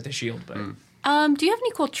their feet with a shield. But Do you have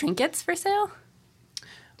any cool trinkets for sale?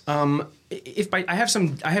 I have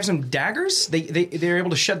some daggers. They're able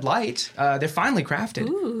to shed light. They're finely crafted.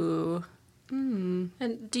 Ooh.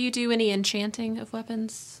 And do you do any enchanting of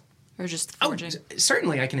weapons? Or just Oh, forging?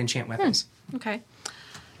 certainly I can enchant weapons. Okay.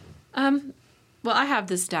 Well, I have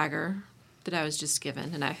this dagger that I was just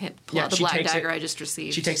given, and I pull Yeah, out the she black takes dagger it. I just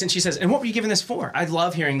received. She takes it and she says, "And what were you given this for?" I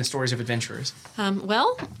love hearing the stories of adventurers.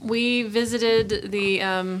 Well, we visited the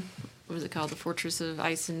what was it called? The Fortress of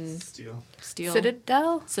Ice and Steel. Steel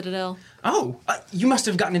Citadel? Oh, you must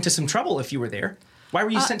have gotten into some trouble if you were there. Why were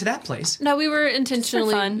you sent to that place? No, we were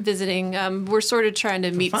intentionally fun. visiting. We're sort of trying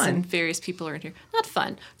to meet fun? some various people around here. Not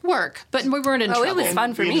fun, work, but we weren't in Oh, trouble. it was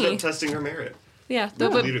fun for we ended me. up testing her merit. Yeah, We'll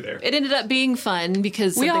leave it there. it ended up being fun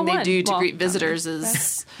because We all something they won. do to Well, greet visitors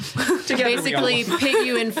is Together we basically all- pit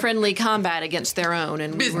you in friendly combat against their own,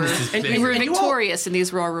 and we were, And- we were and you all- victorious, and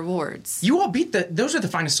these were our rewards. You all beat those are the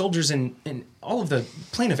finest soldiers in all of the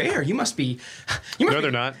plane of air. You must be. No,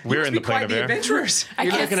 they're not. We're in the plane quite of the air. adventurers.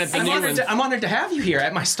 You're looking at the I'm new honored, one. I'm honored to have you here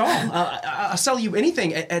at my stall. I'll sell you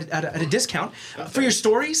anything at a discount for your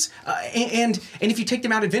stories, and if you take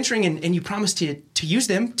them out adventuring and you promise to use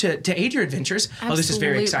them to aid your adventures. Oh, this is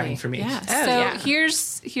very Absolutely. exciting for me. Yeah. Oh, So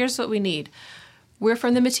yeah. here's what we need. We're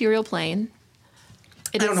from the material plane.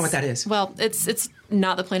 I don't know what that is. Well, it's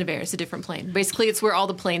not the plane of air. It's a different plane. Basically, it's where all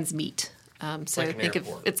the planes meet. So like an think of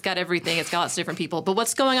airport. it's got everything. It's got lots of different people. But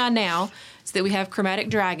what's going on now is that we have chromatic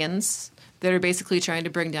dragons that are basically trying to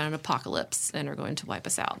bring down an apocalypse and are going to wipe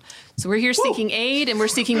us out. So we're here seeking aid, and we're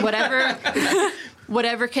seeking whatever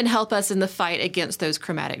can help us in the fight against those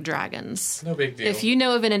chromatic dragons. No big deal. If you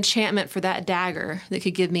know of an enchantment for that dagger that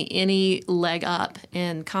could give me any leg up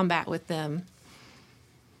in combat with them,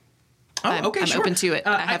 I'm sure. open to it.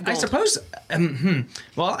 I have I gold. suppose.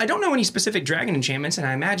 Well, I don't know any specific dragon enchantments, and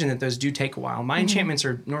I imagine that those do take a while. My enchantments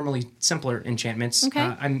are normally simpler enchantments. Okay.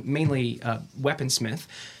 I'm mainly a weaponsmith,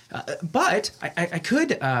 but I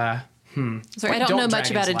could. Sorry, I what don't know much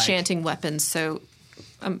dragons about like? enchanting weapons, so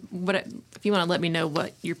if you want to let me know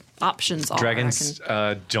what your options are. I Dragons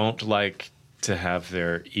can- don't like to have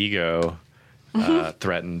their ego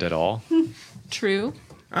threatened at all. True.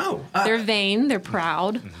 Oh, They're vain. They're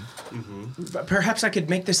proud. perhaps I could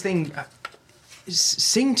make this thing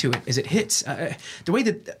sing to it as it hits. The way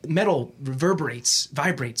that metal vibrates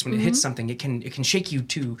when it hits something, it can shake you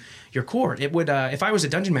to your core. It would, if I was a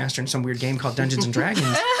dungeon master in some weird game called Dungeons and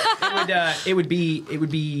Dragons, it would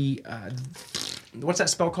be what's that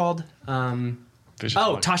spell called?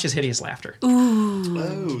 Tasha's Hideous Laughter.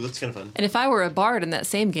 Oh, that's kind of fun. And if I were a bard in that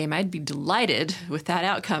same game, I'd be delighted with that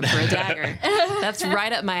outcome for a dagger. That's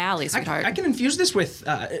right up my alley, sweetheart. I can infuse this with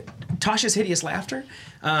Tasha's Hideous Laughter.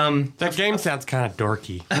 That game sounds kind of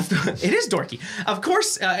dorky. It is dorky, of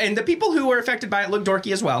course, and the people who were affected by it look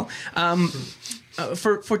dorky as well.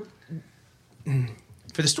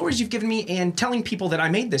 For the stories you've given me and telling people that I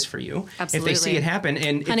made this for you, Absolutely. if they see it happen,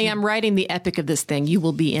 and Honey, I'm writing the epic of this thing. You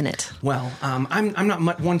will be in it. well, I'm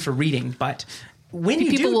not one for reading, but when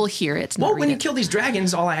People will hear it. Well, Not when read you it. kill these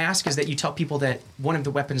dragons, all I ask is that you tell people that one of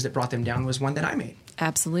the weapons that brought them down was one that I made.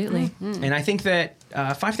 Absolutely. And I think that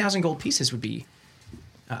 5,000 gold pieces would be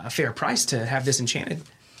a fair price to have this enchanted.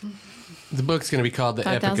 The book's going to be called The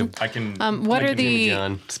Epic 5,000? of I can. What I are can the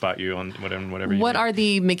John. spot you on whatever. You what do. are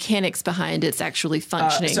the mechanics behind its actually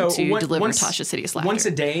functioning to deliver Tasha's Hideous Laughter? Once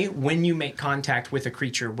a day, when you make contact with a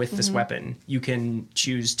creature with this weapon, you can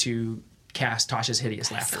choose to cast Tasha's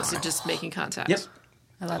Hideous Laughter So on it. just making contact. Yep,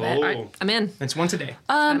 I love Oh. it. I'm in. it's once a day.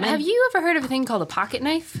 Have you ever heard of a thing called a pocket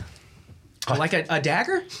knife? Like a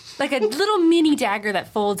dagger? Like a little mini dagger that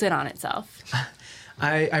folds in on itself.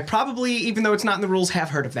 I probably, even though it's not in the rules, have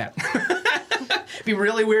heard of that. It'd be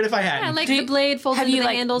really weird if I hadn't. Yeah, like the blade folds Have into you the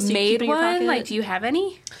like handle so you made keep it in your one? pocket. Like, do you have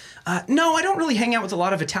any? No, I don't really hang out with a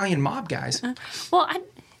lot of Italian mob guys. Well,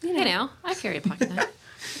 You know, I carry a pocket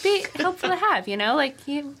knife. be helpful to have. You know, like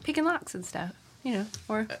you picking locks and stuff. You know,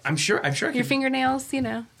 or I'm sure I your can. fingernails. You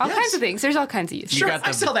know, all Yes. kinds of things. There's all kinds of use. Sure, got I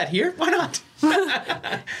the- sell that here. Why not?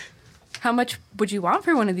 How much would you want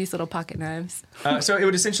for one of these little pocket knives? So it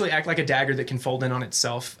would essentially act like a dagger that can fold in on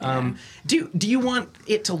itself. Do you want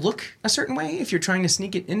it to look a certain way if you're trying to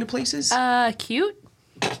sneak it into places? Cute.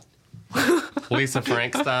 Lisa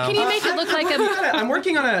Frank style. Can you make it look like a I'm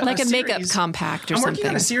working on a like a makeup series. compact or I'm working something?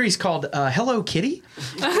 on a series called Hello Kitty.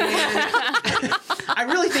 I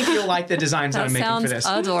really think you'll like the designs that That I'm making sounds for this.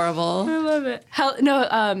 adorable. I love it.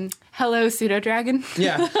 Hello pseudo dragon.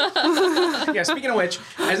 Yeah. Yeah, speaking of which,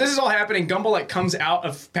 as this is all happening, Gumball like comes out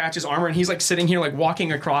of Patch's armor and he's like sitting here like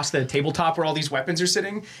walking across the tabletop where all these weapons are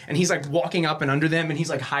sitting, and he's like walking up and under them, and he's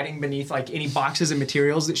like hiding beneath like any boxes and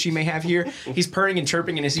materials that she may have here. He's purring and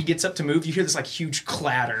chirping, and as he gets up to move, you hear this like huge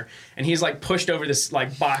clatter, and he's like pushed over this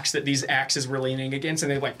like box that these axes were leaning against,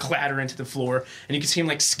 and they like clatter into the floor, and you can see him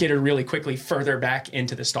like skitter really quickly further back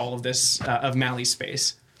into the stall of this of Mally's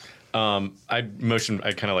space. I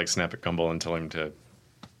kind of like snap at Gumball and tell him to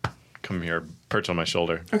come here, perch on my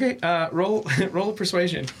shoulder. Okay, roll a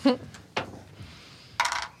persuasion.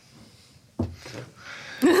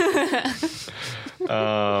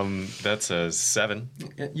 That's a 7.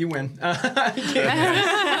 You win.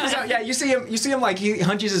 So yeah, you see him like he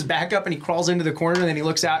hunches his back up and he crawls into the corner, and then he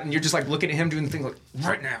looks out, and you're just like looking at him doing the thing like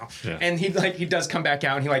right now. Yeah. And he does come back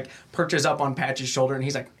out, and he like perches up on Patch's shoulder, and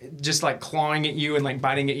he's like just like clawing at you and like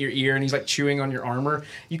biting at your ear, and he's like chewing on your armor.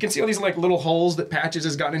 You can see all these like little holes that Patches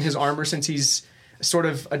has gotten in his armor since he's sort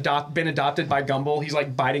of been adopted by Gumball. He's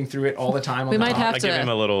like biting through it all the time. We might have I give him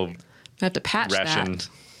a little We have to patch ration that.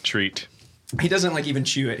 treat. He doesn't like even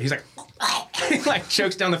chew it. He's like, he like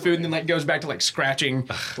chokes down the food and then like goes back to like scratching,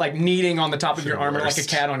 like kneading on the top of your armor like a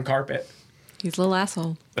cat on carpet. He's a little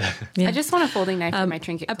asshole. I just want a folding knife for my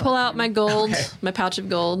trinket. I pull out my gold, Okay. my pouch of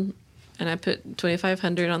gold, and I put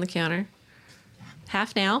 2,500 on the counter.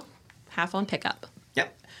 Half now, half on pickup.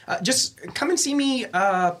 Yep. Just come and see me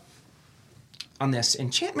on this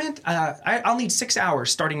enchantment. I'll need 6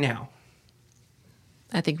 hours starting now.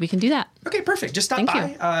 I think we can do that. Okay, perfect. Just stop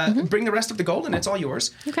Thank by, you. bring the rest of the gold, and it's all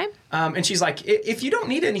yours. Okay. And she's like, if you don't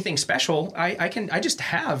need anything special, I just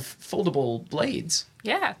have foldable blades.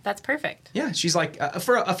 Yeah, that's perfect. Yeah, she's like,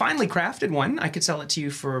 for a finely crafted one, I could sell it to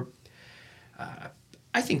you for,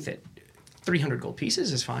 I think that 300 gold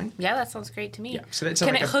pieces is fine. Yeah, that sounds great to me. Yeah, so that's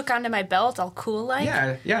Can like it hook onto my belt all cool like?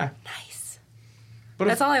 Yeah. Nice. But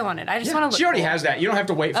That's all I wanted. I just want to look she already cool. has that. You don't have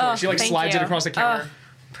to wait for Oh, it. She like thank slides it you. across the counter.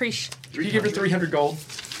 Preach. You give her 300 gold.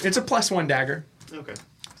 It's a +1 dagger. Okay.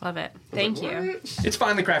 Love it. Thank you. It's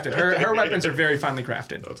finely crafted. Her weapons are very finely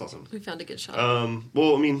crafted. That's awesome. We found a good shot.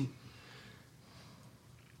 Well, I mean,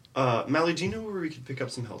 Mally, do you know where we could pick up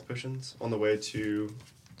some health potions on the way to?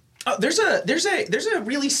 Oh, there's a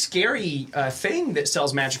really scary thing that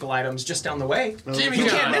sells magical items just down the way. You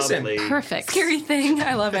can't miss him. Perfect. Scary thing.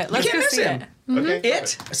 I love it. Let's You go can't miss see him. it. Okay. It.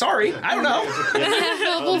 Sorry, I don't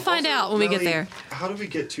know. We'll find out when we get Mally, there. How do we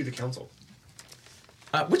get to the council?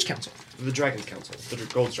 Which council? the Dragon Council, the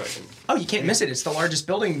Gold Dragon. Oh, you can't miss it. It's the largest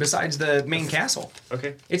building besides the main castle.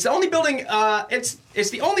 Okay. It's the only building. It's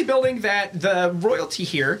the only building that the royalty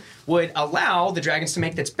here would allow the dragons to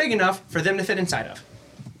make that's big enough for them to fit inside of.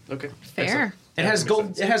 Okay. Fair. Excellent. It Yeah, has that gold.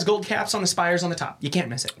 makes It has gold caps on the spires on the top. You can't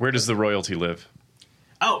miss it. Where does the royalty live?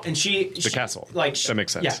 Oh, and she The castle. Like That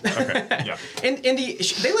makes sense. Yeah. Okay. Yeah.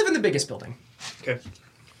 They live in the biggest building. Okay.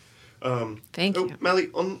 Thank Oh, you. Mally,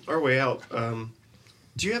 on our way out,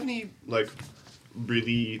 do you have any like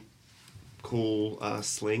really cool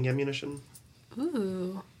sling ammunition?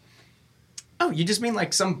 Ooh. Oh, you just mean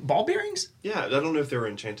like some ball bearings? Yeah, I don't know if they were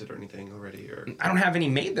enchanted or anything already, or I don't have any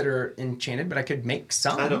made that are enchanted, but I could make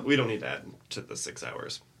some. we don't need to add to the 6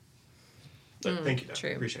 hours. But thank you, Dad.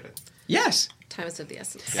 true. Appreciate it. Yes. Time is of the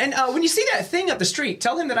essence. And when you see that thing up the street,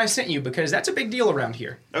 tell him that I sent you because that's a big deal around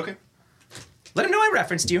here. Okay. Let him know I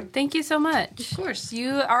referenced you. Thank you so much. Of course.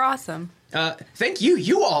 You are awesome. Thank you.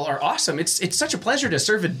 You all are awesome. It's such a pleasure to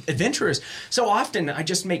serve adventurers. So often I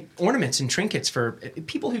just make ornaments and trinkets for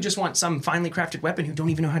people who just want some finely crafted weapon who don't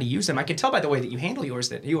even know how to use them. I can tell by the way that you handle yours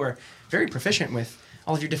that you are very proficient with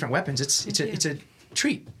all of your different weapons. It's a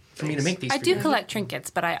treat for me to make these. I for do you. collect trinkets,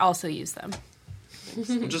 but I also use them.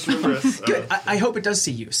 Just remember us. Good. I hope it does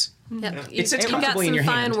see use. Yep. It sits You've got comfortably in some your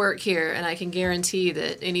fine hand. work here, and I can guarantee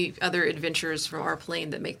that any other adventurers from our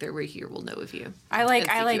plane that make their way here will know of you. I and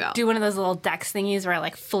seek you out. do one of those little dex thingies where I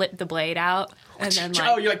flip the blade out and then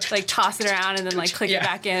Oh, you like toss it around and then click Yeah. it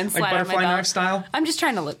back in, Like slide it on my butterfly belt. knife style? I'm just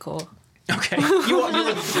trying to look cool. Okay. You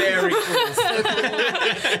look very cool.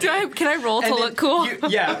 Can I roll to And then look cool?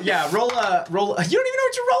 Yeah. Roll. You don't even know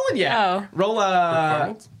what you're rolling yet. Oh. Roll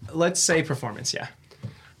Performance? let's say performance. Yeah.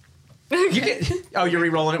 You get. Oh, you're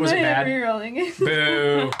re-rolling it. Was it bad? Rerolling it.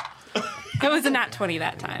 Boo. It was a nat 20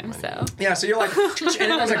 that time, so. Yeah. So you're like, and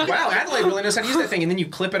then I was like, wow, Adelaide really knows how to use that thing. And then you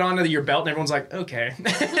clip it onto your belt, and everyone's like, okay.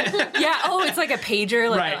 Yeah, it's like a pager.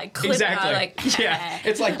 Like, Right, I clip exactly. it out, like, Yeah.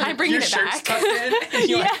 It's like I'm bringing your it shirt's back. tucked in, and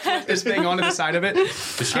you clip this thing onto the side of it.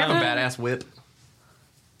 Does she have a badass whip?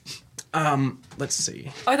 Let's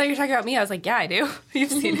see. Oh, I thought you were talking about me. I was like, yeah, I do.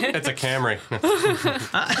 You've seen it. It's a Camry.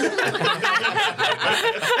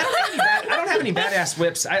 I don't have any badass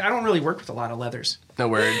whips. I don't really work with a lot of leathers. No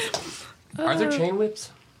words. Are there chain whips?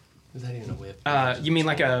 Is that even a whip? You mean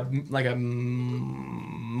like a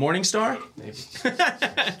Morning Star? Maybe.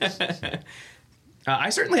 I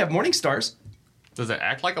certainly have Morning Stars. Does it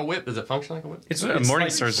act like a whip? Does it function like a whip? It's Morning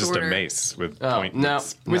like, Star is just a shorter. mace with Oh, point no.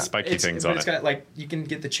 with spiky it's, things but on it's it. got like you can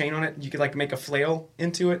get the chain on it. You could like make a flail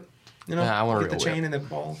into it. You know, Nah, I want a get the real chain whip. and the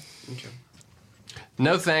ball. Okay.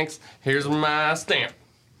 No thanks. Here's my stamp.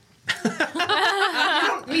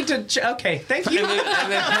 Need to. Okay, thank you. And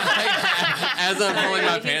then as I'm pulling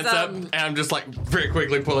my He's, pants up, and I'm just like very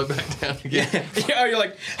quickly pull it back down again. Yeah, you're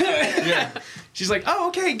like. She's like, oh,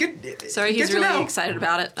 okay, good. Sorry, good he's to really know. excited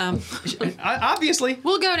about it. Obviously.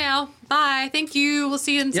 We'll go now. Bye. Thank you. We'll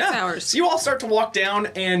see you in 6 hours. So you all start to walk down,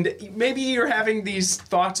 and maybe you're having these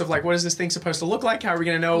thoughts of like, what is this thing supposed to look like? How are we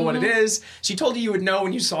going to know what it is? She told you would know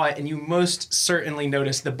when you saw it, and you most certainly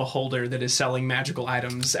noticed the beholder that is selling magical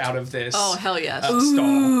items out of this Oh, hell yes.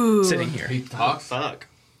 stall sitting here. He talks. Fuck.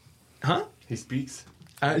 Huh? He speaks.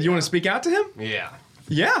 You want to speak out to him? Yeah.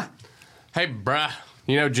 Yeah. Hey, bruh.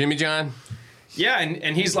 You know Jimmy John? Yeah,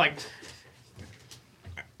 and he's like,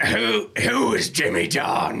 who is Jimmy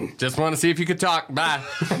John? Just want to see if you could talk. Bye.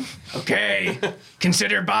 Okay,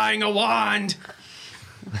 consider buying a wand.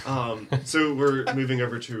 So we're moving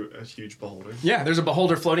over to a huge beholder. Yeah, there's a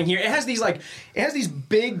beholder floating here. It has these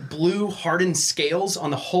big blue hardened scales on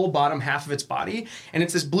the whole bottom half of its body, and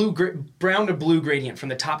it's this brown to blue gradient from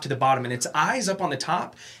the top to the bottom. And its eyes up on the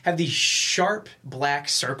top have these sharp black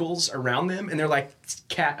circles around them, and they're like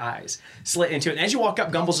cat eyes slit into it. And as you walk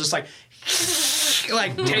up, Gumble's just like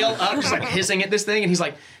tail up, just like hissing at this thing, and he's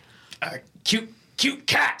like, cute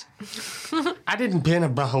cat. I didn't pin a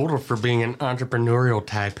beholder for being an entrepreneurial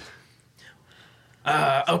type.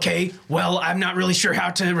 Okay, well, I'm not really sure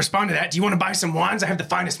how to respond to that. Do you want to buy some wands? I have the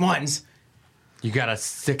finest ones. You got a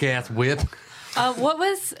sick ass whip. What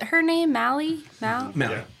was her name? Mally?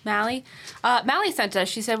 Mally. Mally? Mally sent us.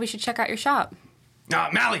 She said we should check out your shop.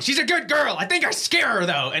 Mally, she's a good girl. I think I scare her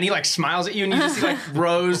though. And he like smiles at you, and you just see like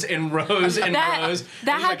rows and rows and rows.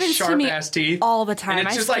 That These, like, happens to sharp me ass teeth. all the time. And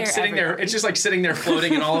it's I just like scare sitting there. everyone. It's just like sitting there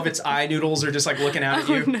floating, and all of its eye noodles are just like looking out at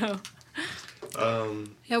you. No.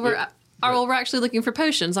 Yeah, we're actually looking for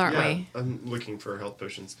potions, aren't Yeah, we? I'm looking for health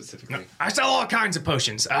potions specifically. I sell all kinds of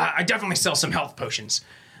potions. I definitely sell some health potions.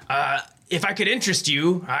 If I could interest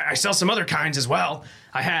you, I sell some other kinds as well.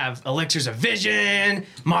 I have elixirs of vision,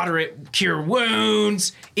 moderate cure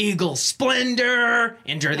wounds, eagle splendor,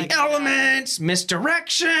 endure the elements,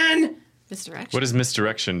 misdirection. Misdirection. What does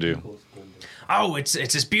misdirection do? Oh, it's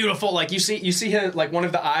this beautiful, like you see him, like one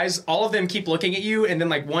of the eyes, all of them keep looking at you, and then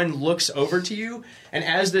like one looks over to you, and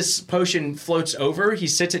as this potion floats over, he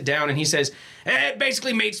sits it down and he says, it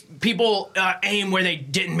basically makes people aim where they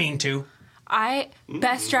didn't mean to.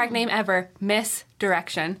 Best drag name ever,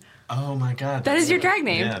 Misdirection. Oh my god. That is your drag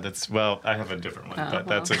name. Yeah, I have a different one, but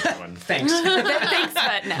that's a good one. Thanks. Thanks,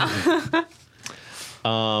 but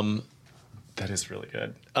no. That is really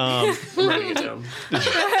good. Writing it down.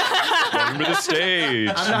 Welcome to the stage,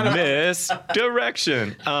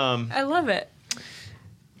 Misdirection. I love it.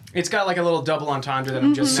 It's got like a little double entendre that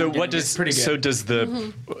I'm just So now what getting. does It's pretty good.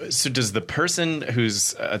 does the person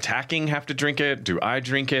who's attacking have to drink it? Do I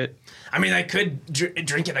drink it? I mean, I could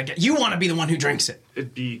drink it. I guess you want to be the one who drinks it.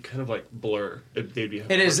 It'd be kind of like Blur. They'd be.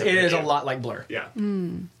 It is a lot like Blur. Yeah.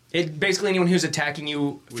 It basically anyone who's attacking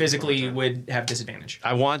you physically would have disadvantage.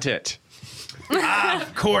 I want it.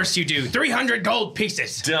 Of course you do. 300 gold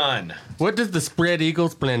pieces. Done. What does the spread eagle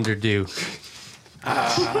splendor do?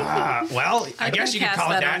 Well, I guess you could cast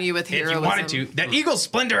call it that that on you with if you heroism. wanted to. The Eagle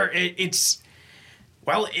Splendor, it's...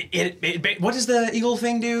 Well, what does the Eagle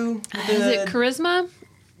thing do? Is it charisma?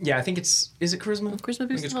 Yeah, I think it's... Is it Charisma? Charisma I think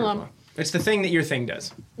boost? it's Hold Charisma. on. It's the thing that your thing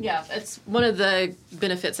does. Yeah, it's one of the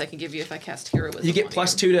benefits I can give you if I cast heroism. You get on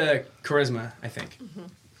plus you. 2 to Charisma, I think.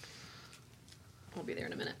 I'll be there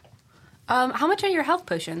in a minute. How much are your health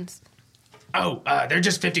potions? Oh, they're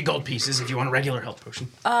just 50 gold pieces if you want a regular health potion.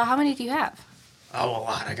 How many do you have? Oh, a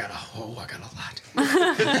lot. I got a lot.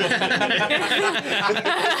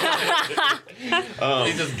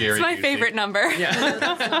 He's just Gary. It's my Busey. favorite number.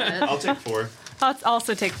 I'll take 4. I'll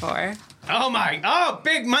also take 4. Oh,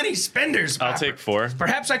 big money spenders. I'll take 4.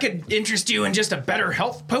 Perhaps I could interest you in just a better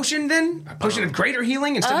health potion then? A potion of greater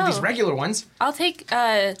healing instead of these regular ones? I'll take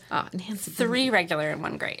Enhance 3 regular and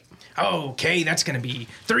 1 great. Okay, that's going to be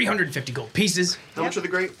 350 gold pieces. How much are the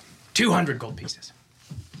great? 200 gold pieces.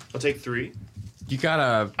 I'll take 3. You got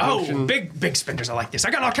a Oh, potion. big spenders. I like this.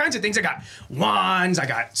 I got all kinds of things. I got wands. I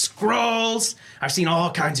got scrolls. I've seen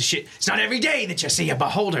all kinds of shit. It's not every day that you see a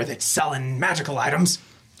beholder that's selling magical items.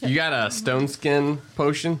 You got a stone skin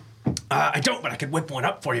potion. I don't, but I could whip one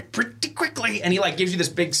up for you pretty quickly. And he like gives you this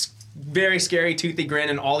big, very scary, toothy grin,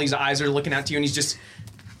 and all these eyes are looking out to you, and he's just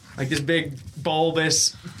like this big bulbous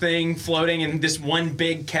thing floating, and this one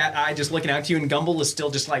big cat eye just looking out to you, and Gumble is still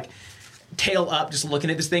just like tail up, just looking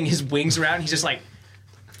at this thing. His wings are out, and he's just like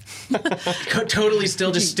totally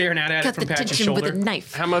still just staring out at it Cut from the Patch's tension with shoulder. a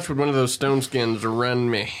knife. How much would one of those stone skins run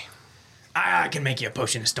me? I can make you a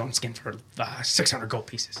potion of stone skin for 600 gold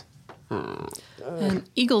pieces.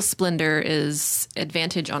 Eagle Splendor is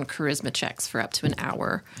advantage on charisma checks for up to an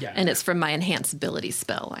hour. Yeah. And it's from my enhance ability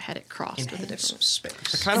spell. I had it crossed with a Enhance different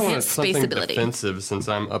space. Kind of want Enhanced space something ability. defensive since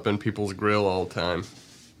I'm up in people's grill all the time.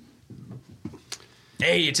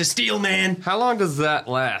 Hey, it's a steel man. How long does that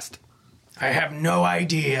last? I have no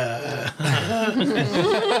idea.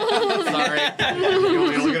 Sorry. You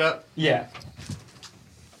want me to look it up? Yeah.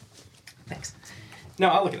 Thanks. No,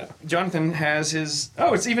 I'll look it up. Jonathan has his...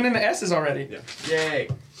 Oh, it's even in the S's already. Yeah. Yay.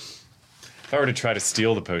 If I were to try to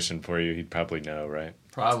steal the potion for you, he'd probably know, right?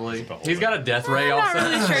 Probably. He's got a death ray I'm not also.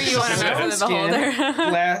 really sure you want to mess with the Skin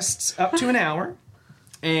beholder. lasts up to an hour,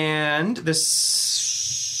 and this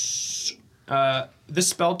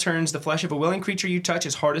spell turns the flesh of a willing creature you touch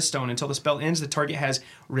as hard as stone. Until the spell ends, the target has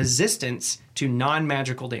resistance to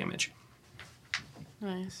non-magical damage.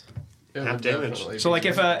 Nice. Half damage. Definitely. So, like,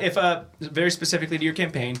 if very specifically to your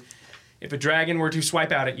campaign, if a dragon were to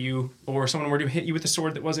swipe out at you, or someone were to hit you with a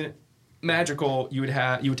sword that wasn't magical, you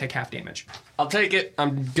would take half damage. I'll take it.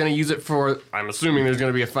 I'm gonna use it for. I'm assuming there's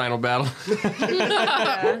gonna be a final battle.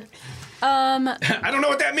 I don't know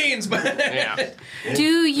what that means, but Yeah.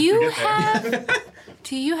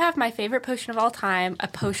 Do you have my favorite potion of all time, a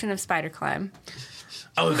potion of spider climb?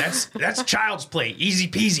 oh, that's child's play, easy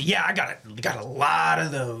peasy. Yeah, I got a lot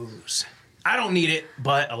of those. I don't need it,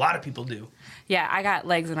 but a lot of people do. Yeah, I got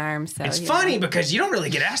legs and arms. So It's you funny know. because you don't really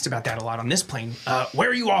get asked about that a lot on this plane. Where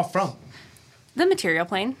are you all from? The material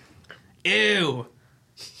plane. Ew.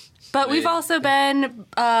 But we've also been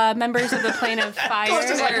members of the plane of fire.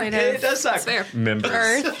 plane of does suck. Fair. Members.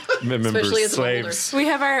 Earth. Members, Especially as a slaves. We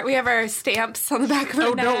have our stamps on the back of our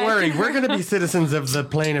Oh, neck. don't worry. We're gonna be citizens of the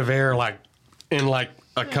plane of air in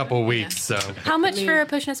a couple weeks. So How much for a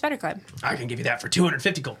potion of spider climb? I can give you that for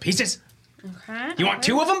 250 gold pieces. Okay. You want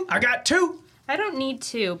 2 of them? I got 2. I don't need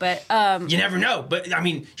to, but You never know. But, I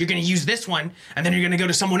mean, you're going to use this one, and then you're going to go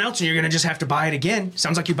to someone else, and you're going to just have to buy it again.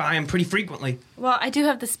 Sounds like you buy them pretty frequently. well, I do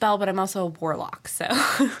have the spell, but I'm also a warlock, so.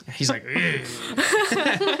 He's like,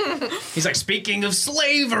 "Ugh." He's like, speaking of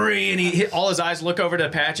slavery, and all his eyes look over to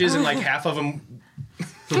Patches, and like half of them.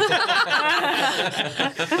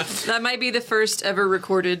 That might be the first ever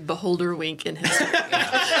recorded beholder wink in history.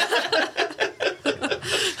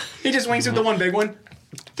 He just winks at the one big one.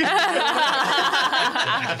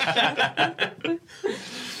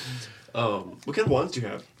 What kind of wands do you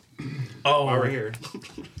have? Oh, While we're here.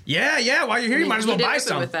 yeah. While you're here, you might as well did buy open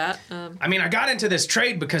some. with that. I mean, I got into this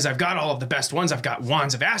trade because I've got all of the best ones. I've got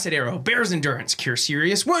Wands of Acid Arrow, Bear's Endurance, Cure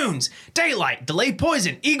Serious Wounds, Daylight, Delay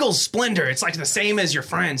Poison, Eagle's Splendor. It's like the same as your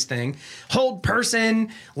friend's thing. Hold Person,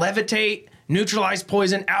 Levitate, Neutralize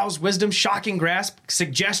Poison, Owl's Wisdom, Shocking Grasp,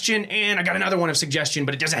 Suggestion, and I got another one of Suggestion,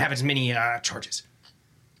 but it doesn't have as many charges.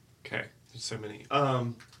 Okay, there's so many.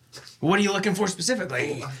 What are you looking for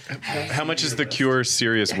specifically? How much is the Cure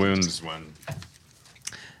Serious Wounds one?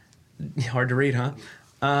 Hard to read, huh?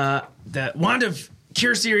 The Wand of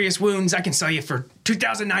Cure Serious Wounds I can sell you for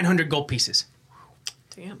 2,900 gold pieces.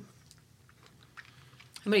 Damn.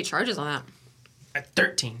 How many charges on that? At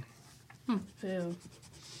 13. Boo.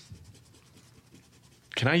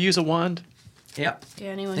 Can I use a wand? Yep. Yeah,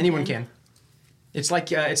 anyone can. It's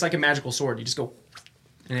like a magical sword. You just go,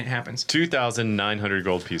 and it happens. 2,900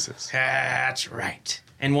 gold pieces. That's right.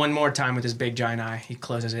 And one more time with his big giant eye, he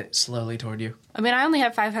closes it slowly toward you. I mean, I only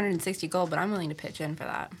have 560 gold, but I'm willing to pitch in for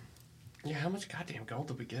that. Yeah, how much goddamn gold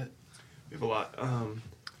did we get? We have a lot.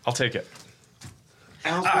 I'll take it.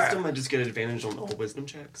 Owl's Wisdom, I just get advantage on all wisdom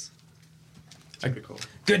checks. That'd be cool.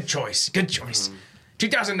 Good choice.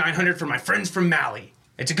 2,900 for my friends from Mali.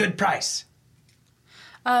 It's a good price.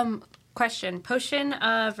 Question. Potion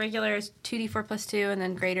of regular is 2d4 plus 2, and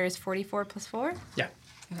then greater is 44 plus 4? Yeah.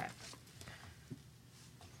 Okay.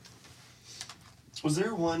 Was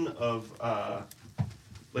there one of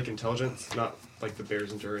like intelligence, not like the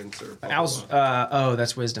Bear's Endurance or Owl's,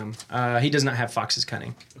 that's wisdom. He does not have Fox's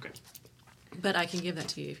cunning. Okay. But I can give that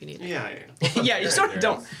to you if you need it. Yeah. Yeah, you sort of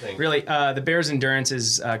don't. Thank you. Really, the Bear's Endurance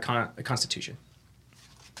is Constitution.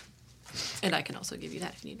 And I can also give you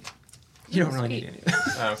that if you need it. You don't really need any of that.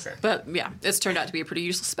 Oh, okay. But yeah, it's turned out to be a pretty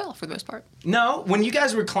useless spell for the most part. No, when you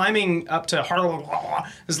guys were climbing up to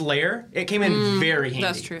this lair, it came in very handy.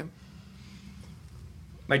 That's true.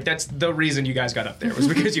 Like, that's the reason you guys got up there, was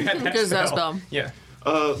because you had that Because spell. that spell. Yeah.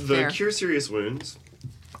 The Fair. Cure Serious Wounds.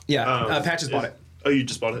 Yeah, Patches bought it. Oh, you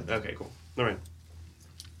just bought it? Okay, cool. All right.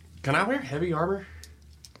 Can I wear heavy armor?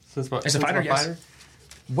 Since my, As a since fighter, I'm yes.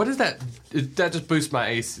 What is that? That just boosts my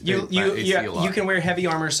AC. my AC a lot. You can wear heavy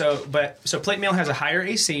armor, so plate mail has a higher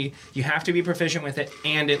AC, you have to be proficient with it,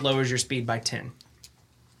 and it lowers your speed by 10.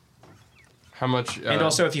 How much? And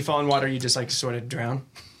also, if you fall in water, you just, like, sort of drown.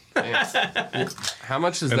 how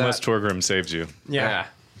much is Unless that? Torgrim saved you. Yeah.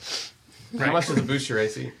 How much does it boost your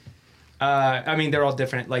AC? I mean, they're all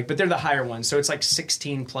different, like, but they're the higher ones, so it's like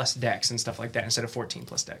 16 plus dex and stuff like that instead of 14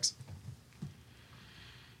 plus dex.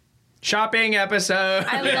 Shopping episode.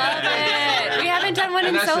 I love it. We haven't done one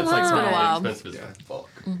in that so shit's like long. been a while. expensive as fuck.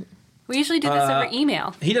 We usually do this over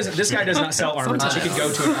email. He doesn't. This guy does not sell armor, so he could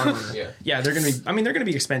go to an armorer. Yeah. Yeah, they're gonna be. I mean, they're gonna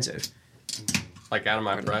be expensive. Like out of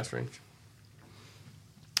my price range.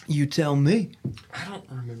 You tell me. I don't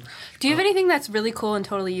remember. Do you have anything that's really cool and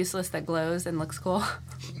totally useless that glows and looks cool?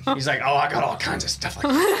 He's like, oh, I got all kinds of stuff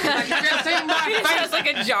like that. He has like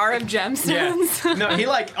a jar of gemstones. Yeah. No, he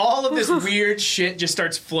like all of this weird shit just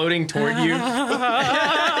starts floating toward you.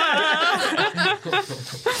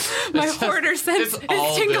 My hoarder sense is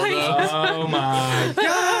all tingling. Oh my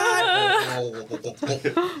god.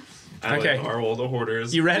 Okay. Narwhal the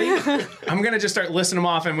Hoarders. You ready? I'm gonna just start listing them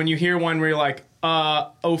off, and when you hear one where you're like,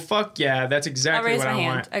 oh fuck yeah, that's I'll exactly raise what my I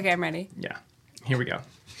hand. want. Okay, I'm ready. Yeah. Here we go.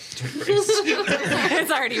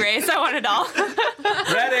 It's already raised. I want it all.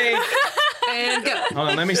 Ready? And go. Hold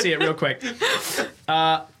on, let me see it real quick. He'll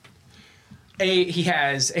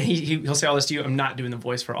say all this to you. I'm not doing the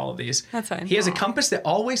voice for all of these. That's fine. He has a compass that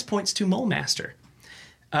always points to Mole Master,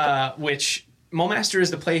 which Mole Master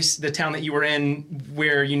is the town that you were in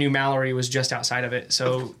where you knew Mallory was just outside of it.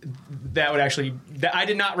 So that would actually, I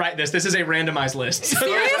did not write this. This is a randomized list.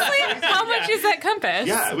 Seriously? How much is that compass?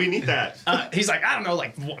 Yeah, we need that. He's like, I don't know,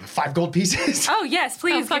 like 5 gold pieces. Oh, yes,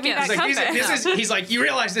 please fuck give me yes. that He's like, compass. he's like, you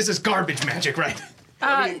realize this is garbage magic, right?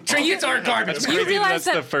 Trinkets are garbage You magic. realize That's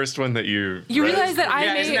that the first one that you. you read. realize that I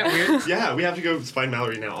Yeah, am isn't that a weird? Yeah, we have to go find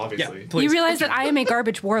Mallory now, Yeah, obviously. please. you realize that I am a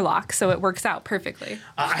garbage warlock, so it works out perfectly.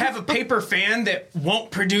 I have a paper fan that won't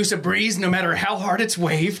produce a breeze no matter how hard it's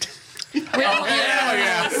waved.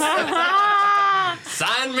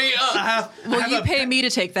 Sign me up. Well, you pay me to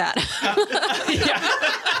take that.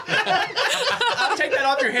 I'll take that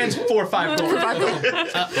off your hands for 5 gold.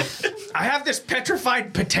 I have this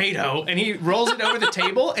petrified potato, and he rolls it over the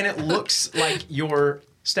table, and it looks like your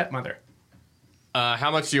stepmother.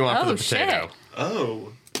 How much do you want for the potato? Shit.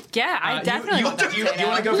 Oh. Yeah, I definitely want that You potato.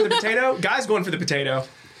 want to go for the potato? Guy's going for the potato.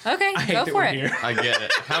 Okay, I hate go that for we're it. here. I get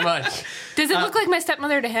it. How much? Does it look like my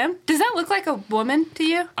stepmother to him? Does that look like a woman to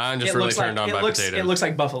you? I'm just It really looks turned like, on by potatoes. It looks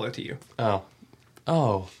like buffalo to you. Oh.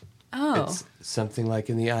 Oh. It's something like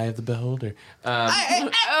in the eye of the beholder. Grab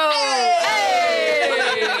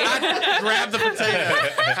the potato.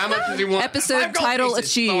 How much does he want? Episode title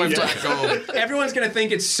achieved. Everyone's gonna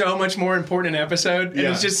think it's so much more important an episode, and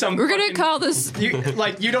it's just some. We're gonna call this. You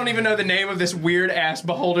don't even know the name of this weird ass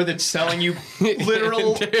beholder that's selling you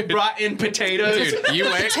literal brought in potatoes. Dude, you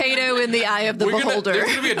wait. Potato in the eye of the beholder. There's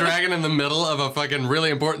gonna be a dragon in the middle of a fucking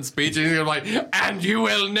really important speech, and he's gonna be like, "And you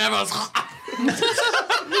will never." Then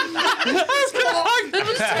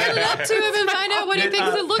we'll just turn it up to him and find out what he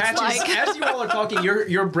thinks it looks Patches, like. as you all are talking,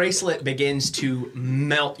 your bracelet begins to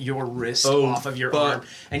melt your wrist off of your arm,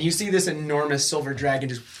 and you see this enormous silver dragon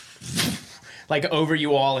just like over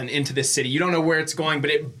you all and into the city. You don't know where it's going, but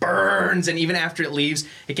it burns, and even after it leaves,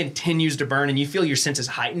 it continues to burn, and you feel your senses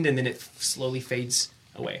heightened, and then it slowly fades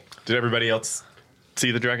away. Did everybody else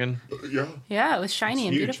see the dragon? Yeah. Yeah, it was shiny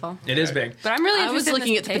and huge. beautiful. It is big. But I'm really I was interested in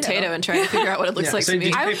looking this at the potato and trying to figure out what it looks like so to did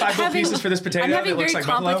me. you pay 5 gold pieces for this potato? I'm having that looks very like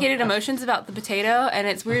buffalo? complicated emotions about the potato, and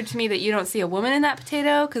it's weird to me that you don't see a woman in that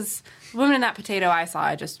potato, because the woman in that potato I saw,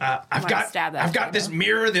 I just I've wanna stab that got potato. this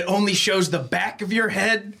mirror that only shows the back of your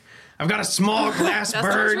head. I've got a small glass That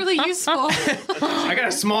sounds bird. really useful. I got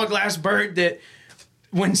a small glass bird that,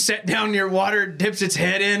 when set down near water, dips its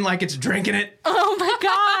head in like it's drinking it. Oh my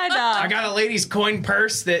god! I got a lady's coin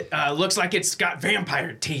purse that looks like it's got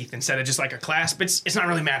vampire teeth instead of just like a clasp. It's not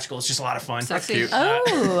really magical. It's just a lot of fun. Sexy.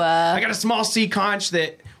 I got a small sea conch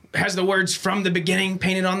that has the words "from the beginning"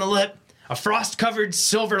 painted on the lip. A frost-covered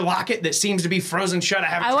silver locket that seems to be frozen shut. I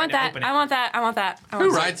haven't I tried want to that. open it. I want that. I want that. I want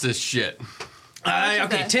Who that. writes this shit? Okay,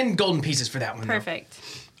 that? 10 golden pieces for that one. though. Perfect.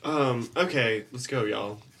 Okay, let's go,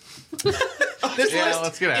 y'all. This Yeah, list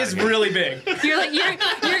let's get out of is here. really big. You're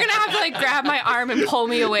gonna have to like grab my arm and pull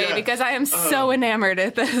me away because I am so enamored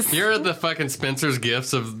at this. You're the fucking Spencer's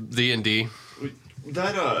Gifts of D&D.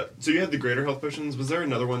 That so you had the greater health potions. Was there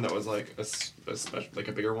another one that was like a special, like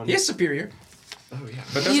a bigger one? Yes, superior. Oh yeah.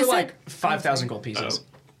 But those You are said- like 5,000 gold pieces.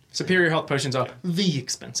 Superior health potions are the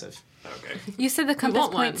expensive. Okay. You said the compass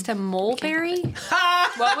want one. points to Mulberry.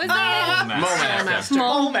 What was that? Master.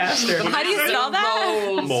 Mole Master. How do you spell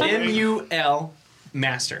that? M-U-L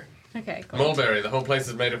Master. Okay, cool. Mulberry. The whole place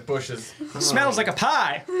is made of bushes. Smells like a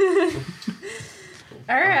pie.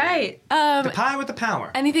 All right. The pie with the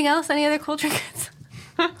power. Anything else? Any other cool trinkets?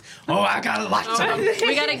 Oh, I got lots of them.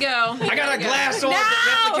 We gotta go. I got a glass orb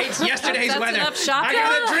that replicates yesterday's That's weather. enough shot. I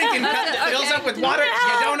got a drinking cup that fills up with water.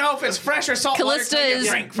 You don't know if it's fresh or salt water. Callista till you is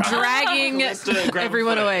drink from it. dragging grab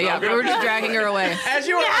everyone a foot. away. No, Yeah, grab we're a just foot. dragging her away. As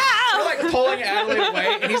you're like pulling Adelaide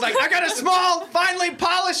away, and he's like, I got a small, finely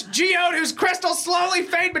polished geode whose crystals slowly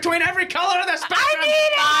fade between every color of the spectrum. I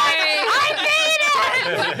need it!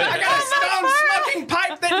 I got a stone smoking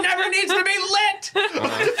pipe that never needs to be lit.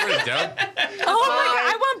 That's pretty dope. Oh my god,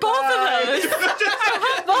 I want both of those. I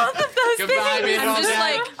want both of those Goodbye, things. man. I'm just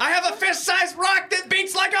like I have a fist-sized rock that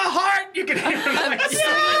beats like a heart. You can hear him like,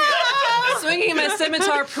 swinging my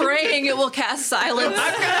scimitar, praying it will cast silence.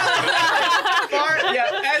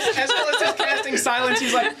 as Willis is casting silence,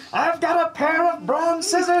 he's like, I've got a pair of bronze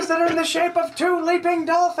scissors that are in the shape of 2 leaping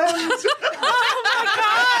dolphins. Oh my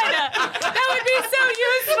god, that would be so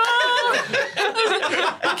useful.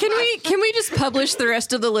 Can we just publish the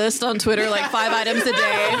rest of the list on Twitter, like 5 items a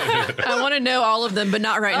day? I want to know all of them, but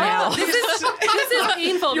not right now. This is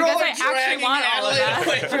painful You're because all I actually dragging want all of Adelaide that.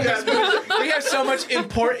 away from this. We have so much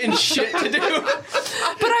important shit to do.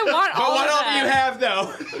 But I want all What of all do you that. have,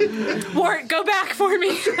 though? Wart, go back for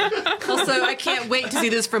me. Also, I can't wait to see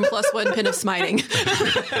this from +1 Pin of Smiting.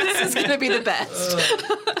 This is gonna be the best.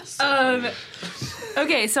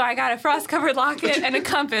 Okay, so I got a frost-covered locket and a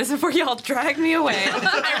compass before y'all dragged me away.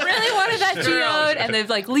 I really wanted that geode and the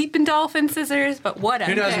like leaping dolphin scissors, but whatever.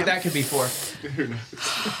 Who knows what that could be for?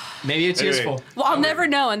 Maybe it's Anyway. useful. Well, I'll never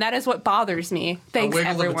know, and that is what bothers me. I Thanks,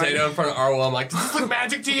 wiggle the everyone. potato in front of Arlo. I'm like, does this look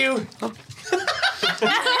magic to you?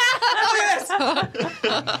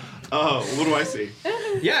 Oh, what do I see?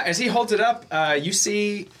 Yeah, as he holds it up, you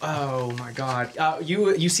see. Oh my God!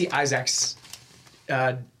 You see Isaac's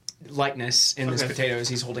likeness in this Okay. potato as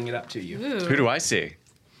he's holding it up to you. Who do I see?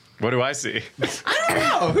 What do I see?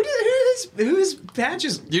 Oh, who does Who's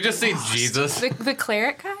Patches? You just see Jesus. The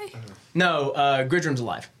cleric guy? No, Gridrum's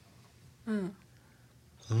alive.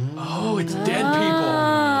 Oh, it's dead people.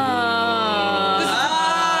 This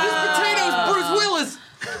potato's Bruce Willis.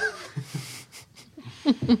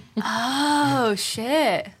 Oh,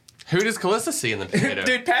 shit. Who does Callista see in the potato?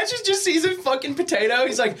 Dude, Patches just sees a fucking potato.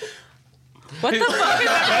 He's like, What the fuck is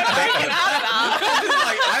that?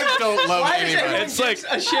 I don't love why is anybody. everyone It's like gives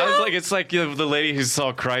a shit? I was like, it's like the lady who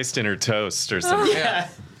saw Christ in her toast or something. Yeah.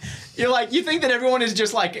 You're like, you think that everyone is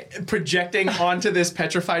just like projecting onto this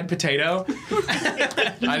petrified potato?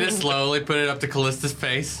 I just slowly put it up to Callista's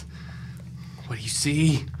face. What do you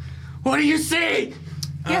see? What do you see?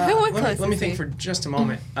 Yeah, who would Let me think see? for just a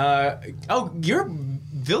moment. Your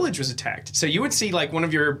village was attacked. So you would see like one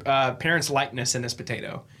of your parents' likeness in this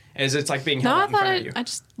potato as it's like being held No, out I in thought front of you. I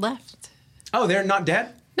just left. Oh, they're not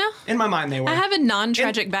dead? No. In my mind, they were. I have a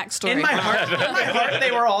non-tragic backstory. in my heart,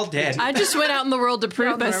 they were all dead. I just went out in the world to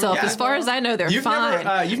prove myself. Yeah. As far as I know, they're You've fine.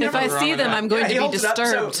 never- you've if never I wrong see with them, that. I'm going Yeah, he to be holds it up.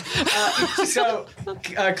 disturbed.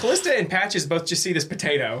 Callista and Patches both just see this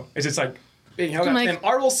potato as it's like being held I'm up. like, And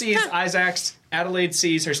Arwel sees Isaac's, Adelaide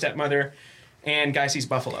sees her stepmother, and Guy sees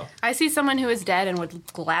Buffalo. I see someone who is dead and would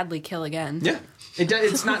gladly kill again. Yeah.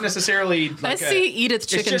 It's not necessarily I like see Edith's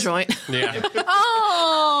chicken just- joint. Yeah.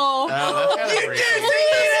 Oh! That's kind of freaky.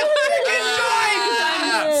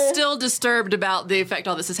 I'm still disturbed about the effect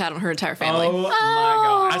all this has had on her entire family. Oh my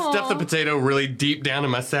god. I stuffed the potato really deep down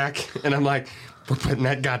in my sack, and I'm like, we're putting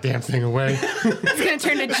that goddamn thing away. It's gonna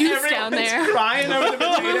turn to juice down there. Crying over the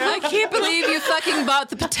potato. I can't believe you fucking bought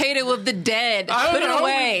the potato of the dead. I Put don't it know.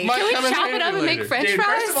 away. Might Can we come in chop it handy up and make later. French Dude,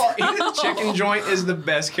 fries? first of all, Edith Chicken Joint is the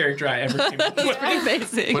best character I ever came up with. It's pretty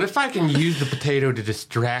basic. What if I can use the potato to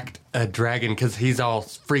distract a dragon because he's all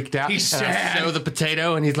freaked out? He's and sad. I show the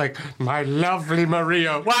potato and he's like, my lovely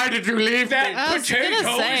Maria, why did you leave That I was gonna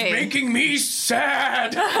potato say. is making me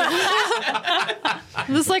sad.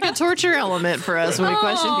 This is like a torture element for us when we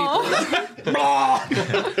question people.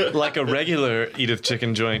 Like a regular Edith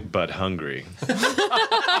chicken joint, but hungry.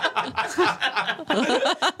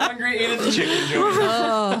 Hungry Edith Chicken Joint.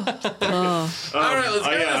 All right, let's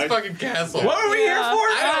go to this fucking castle. What are we here for?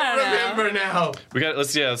 I don't remember now.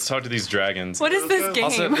 Let's talk to these dragons. What is this game?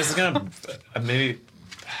 Also, this is gonna maybe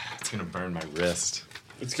it's gonna burn my wrist.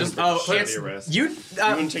 It's Just- gonna Oh, shut it's your wrist. you. You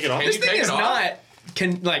wouldn't take it off? This Can you thing take is it off?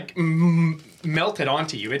 not melted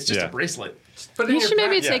onto you. It's just Yeah. a bracelet. Put it in You your should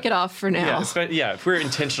maybe pack. take it off for now. If we're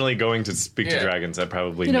intentionally going to speak to Yeah. dragons, I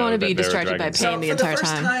probably You don't know wanna be that there are distracted by dragons. pain. the for entire the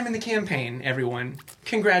first time. time in the campaign, everyone,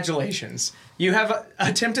 congratulations. You have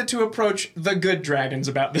attempted to approach the good dragons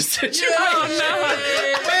about this situation.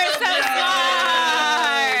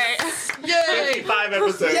 Yay! 5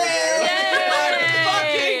 episodes.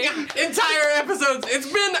 Fucking entire episodes.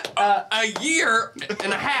 It's been a year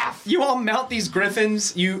and a half. You all mount these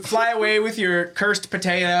griffins. You fly away with your cursed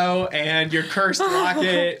potato and your cursed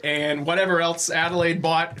locket and whatever else Adelaide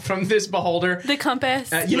bought from this beholder. The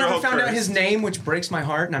compass. You You're never all found out cursed. his name, which breaks my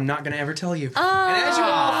heart, and I'm not going to ever tell you. And as you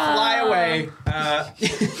all fly away,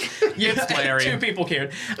 It's Larry. 2 people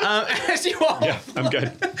cared. As you all, Yeah, I'm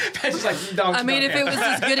good. Pat's like, don't. I mean, if it was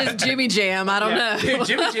as good as Jimmy Jam, I don't know. Dude,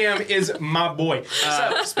 Jimmy Jam is my boy.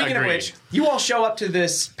 So, speaking of agreed. which, you all show up to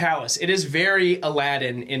this palace. It is very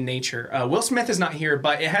Aladdin in nature. Will Smith is not here,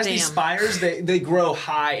 but it has these Damn. spires. They grow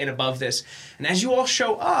high and above this. And as you all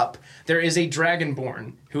show up, there is a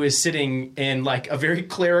dragonborn who is sitting in like a very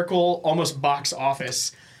clerical, almost box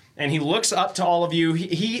office. And he looks up to all of you.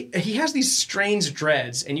 He has these strange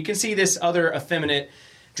dreads, and you can see this other effeminate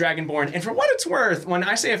dragonborn. And for what it's worth, when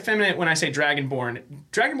I say effeminate, when I say dragonborn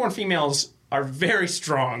females are very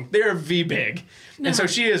strong. They're V-big. And so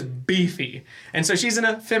she is beefy. And so she's an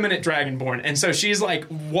effeminate dragonborn. And so she's like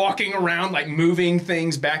walking around, like moving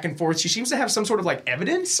things back and forth. She seems to have some sort of like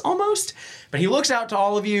evidence almost. But he looks out to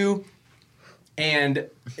all of you, and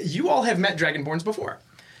you all have met dragonborns before.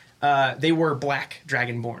 They were black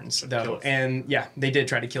dragonborns, though, and yeah, they did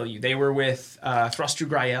try to kill you. They were with Thrustru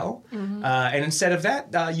Grael, and instead of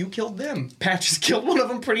that, you killed them. Patches killed one of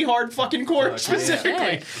them pretty hard, fucking core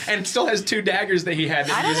specifically, and still has 2 daggers that he had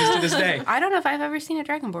that he uses to this day. I don't know if I've ever seen a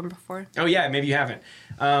dragonborn before. Oh yeah, maybe you haven't.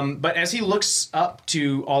 But as he looks up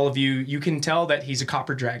to all of you, you can tell that he's a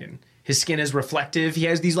copper dragon. His skin is reflective. He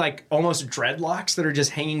has these like almost dreadlocks that are just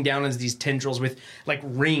hanging down as these tendrils with like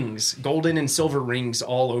rings, golden and silver rings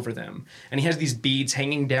all over them. And he has these beads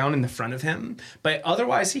hanging down in the front of him. But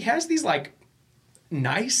otherwise, he has these like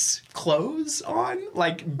nice clothes on,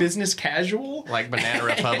 like business casual. Like Banana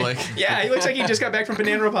Republic. Yeah, he looks like he just got back from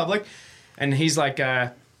Banana Republic. And he's like,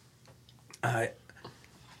 here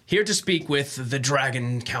to speak with the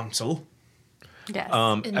Dragon Council. Yes.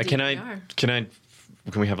 Indeed Can we are.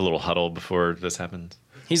 can we have a little huddle before this happens?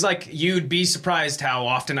 He's like, you'd be surprised how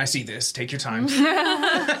often I see this. Take your time.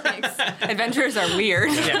 Adventurers are weird.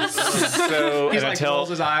 So He's and like, rolls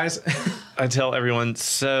his eyes. I tell everyone,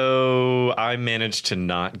 so I managed to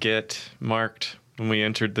not get marked when we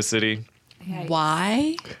entered the city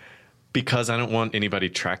Why? because I don't want anybody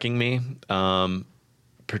tracking me,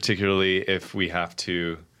 particularly if we have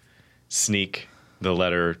to sneak the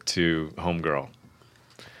letter to Homegirl.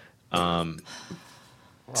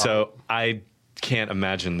 So I can't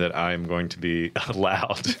imagine that I'm going to be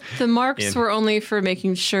allowed. The marks were only for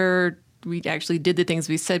making sure we actually did the things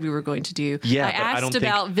we said we were going to do. Yeah, I but asked I don't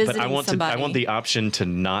about think, visiting but I want somebody. I want the option to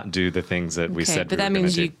not do the things that we okay, said. but we that were gonna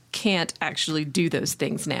means do. you can't actually do those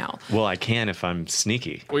things now. Well, I can if I'm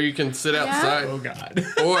sneaky. Or you can sit outside. Oh, God.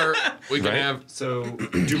 Or we can Right? have. So,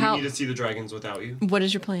 do How- we need to see the dragons without you? What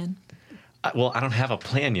is your plan? Well, I don't have a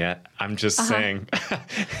plan yet. I'm just saying.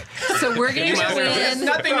 So we're going to go It's in,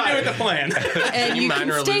 nothing to do with the plan. and you can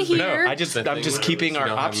minor stay illusion. here. I'm The just thing keeping with our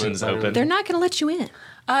you don't have options movement. open. They're not going to let you in.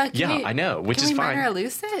 Yeah, I know, which can is we fine. minor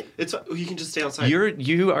elucidate? It's you can just stay outside.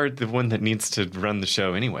 You are the one that needs to run the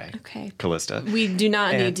show anyway. Okay. Callista. We do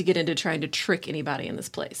not And- need to get into trying to trick anybody in this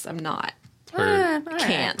place. I'm not. Or-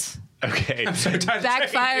 Can't. okay.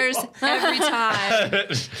 Backfires every time.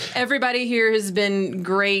 Everybody here has been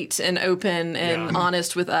great and open and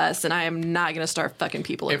honest with us, and I am not going to start fucking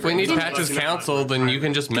people. If we need Let's Patch's not- counsel, then you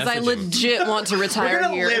can just because message I him. legit want to retire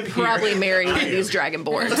gonna here live and here. probably marry one of these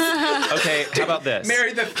dragonborns. Okay. How about this?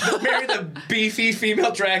 Marry the beefy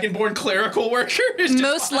female dragonborn clerical worker. Is just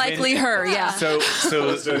Most likely her, yeah. So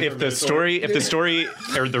if the story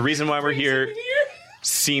or the reason why we're here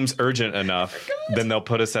seems urgent enough, then they'll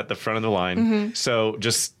put us at the front of the line. Mm-hmm. So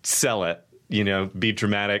just sell it, be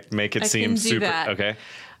dramatic, make it I seem can do super that. okay.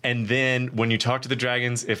 And then when you talk to the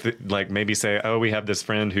dragons, if maybe say, oh, we have this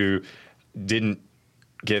friend who didn't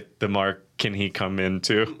get the mark, can he come in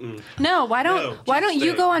too? No, why don't you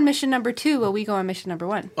stay. go on mission number 2 while we go on mission number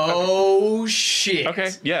 1? Oh, shit. Okay,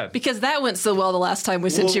 yeah. Because that went so well the last time we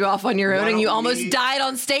sent Well, you off on your why own and don't you almost we- died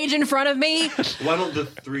on stage in front of me. Why don't the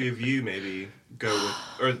three of you maybe go with,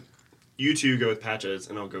 or you two go with Patches,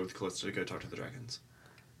 and I'll go with Callista to go talk to the dragons.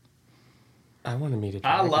 I want to meet a I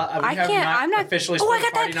dragon. love. I can't. I'm not officially. Oh, I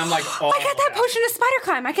split got party, that. And I'm like, oh, I got that yeah. potion of spider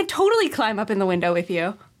climb. I can totally climb up in the window with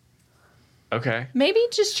you. Okay. Maybe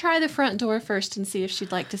just try the front door first and see if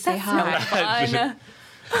she'd like to say That's hi. not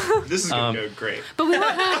fun. This is gonna go great. But we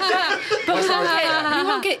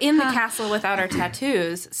won't get in the castle without our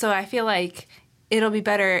tattoos. So I feel like it'll be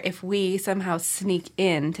better if we somehow sneak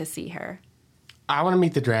in to see her. I want to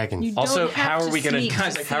meet the dragons. You Also, don't have how are to we gonna sneak.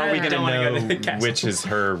 Guys, like, how are we I don't wanna go to the gonna know castle. which is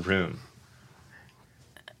her room?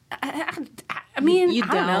 I mean, You I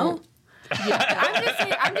don't know.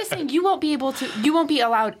 I'm just saying you won't be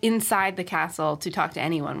allowed inside the castle to talk to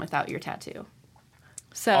anyone without your tattoo.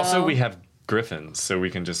 So Also, we have griffins, so we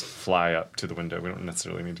can just fly up to the window. We don't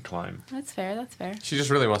necessarily need to climb. That's fair. That's fair. She just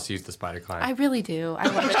really wants to use the spider climb. I really do. I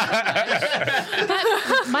love it.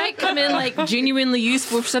 That might come in like genuinely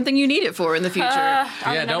useful for something you need it for in the future. Yeah,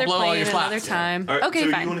 Another don't blow all plane, your another slots. time. All right, Okay,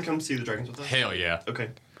 so fine. you want to come see the dragons with us? Hell yeah. Okay.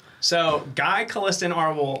 So, Guy, Callista, and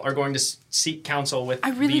Arwol are going to seek counsel with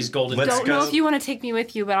I really these golden Let's don't dragons. know if you want to take me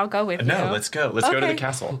with you, but I'll go with you. No, let's go. Let's go to the Okay.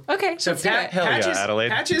 castle. Okay, So, let's do it. Hell yeah, Adelaide.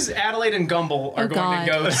 Patches, Adelaide, and Gumble are Oh, going to God.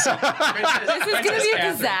 go. This This is going to be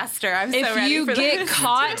a disaster. I'm so If ready you for get this.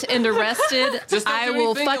 caught and arrested, Just don't I do will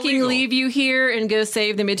anything fucking illegal. leave you here and go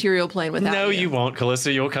save the material plane without No, you. you won't,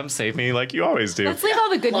 Callista. You'll come save me like you always do. Let's leave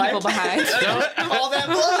all the good Life. people behind. All that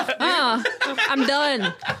bluff. I'm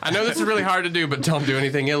done. I know this is really hard to do, but don't do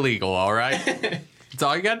anything illegal, all right? That's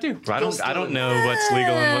all you got to do. I don't know what's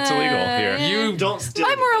legal and what's illegal here. You Don't steal.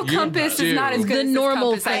 My moral You compass do. is not as good The as this normal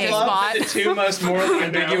compass I thing. just Love bought. that the two most morally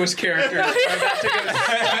ambiguous characters are about to go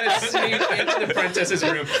sneak into the princess's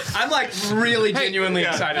room. I'm like really genuinely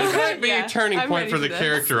excited This about it. might be Yeah, a turning I'm point ready for the for this.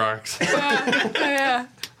 character arcs. Yeah.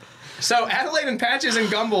 So Adelaide and Patches and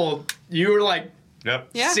Gumble, you were like, Yep.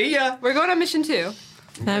 Yeah. see ya. We're going on mission 2.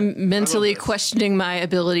 I'm mentally questioning my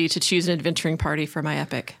ability to choose an adventuring party for my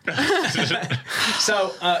epic.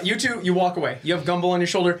 So you two, you walk away. You have Gumble on your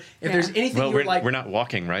shoulder. If there's anything Well, you would we're, like, we're not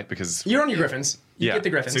walking, right? Because you're on your griffins. You yeah, get the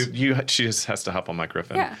griffins. So she just has to hop on my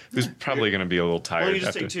griffin. Yeah. Who's probably going to be a little Why tired. don't you just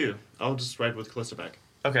after. take two? I'll just ride with Callista back.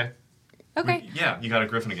 Okay. Okay. Yeah, you got a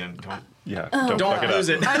griffin again. Don't Don't fuck it lose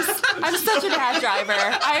up. it. I'm such a bad driver.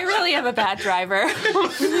 I really am a bad driver.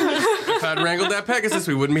 If I'd wrangled that Pegasus,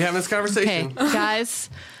 we wouldn't be having this Okay, conversation. guys,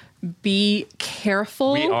 be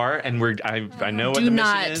careful. We are, and I know what Do the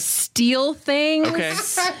not mission is. steal things. Okay,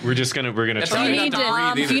 we're gonna That's try. If you, Not need to to,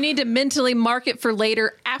 breathe if either. you need to mentally mark it for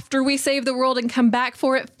later after we save the world and come back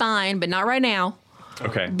for it, fine, but not right now.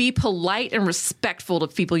 Okay. Be polite and respectful to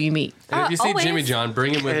people you meet. And if you see always. Jimmy John,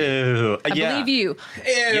 bring him with you. Ew. I believe you.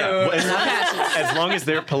 Yeah. Well, as long as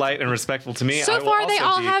they're polite and respectful to me. I So will far, they also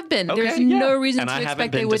all be- have been. Okay, There's yeah. no reason And to I haven't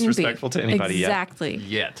expect they been wouldn't be. disrespectful to anybody yet. Exactly.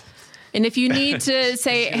 Yet. And if you need to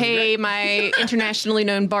say, hey, my internationally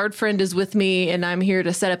known bard friend is with me and I'm here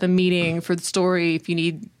to set up a meeting for the story, if you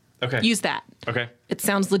need, Okay. use that. Okay. It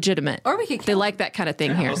sounds legitimate. Or we could They kill like that kind of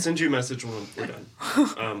thing here. I'll send you a message when we're done.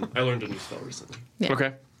 I learned a new spell recently. Yeah.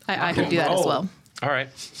 Okay. I can do that as well. All right.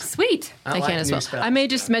 Sweet. I like can as new well. spells. I may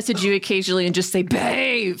just message you occasionally and just say,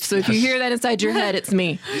 behave. So if you hear that inside your head, it's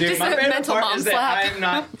me. Dude, my a favorite mental part mom is that slap. I'm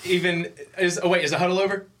not even. Is the huddle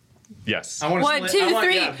over? Yes. I want 1, 2,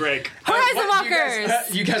 3. Yeah, Break. Horizon what, you Walkers.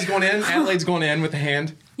 guys, you guys going in? Adelaide's going in with the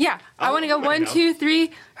hand. Yeah, I want to go 1, 2, 3.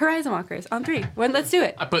 Horizon Walkers on 3. Let's do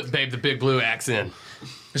it. I put Babe the Big Blue axe in.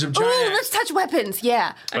 There's a Ooh, giant. let's touch weapons.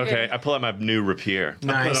 Yeah. Okay. I pull out my new rapier. I put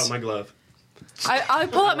out Nice. my glove. I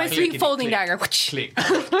pull out my sweet Clickety folding click. dagger. Click.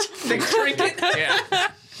 The trinket. Yeah.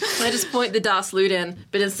 I just point the Das Lute in,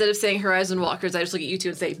 but instead of saying Horizon Walkers, I just look at you two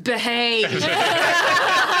and say, behave.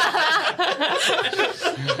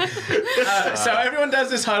 So everyone does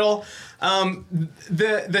this huddle.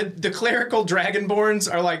 The clerical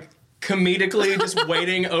dragonborns are like comedically just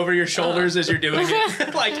waiting over your shoulders as you're doing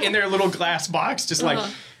it, like in their little glass box, just like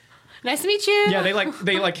Nice to meet you. yeah, they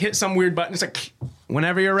like hit some weird button. It's like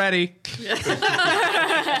whenever you're ready.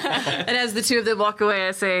 And as the two of them walk away,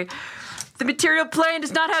 I say, the material plane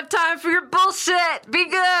does not have time for your bullshit. Be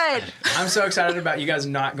good. I'm so excited about you guys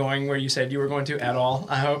not going where you said you were going to at all.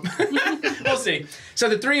 I hope. We'll see. So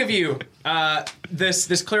the three of you,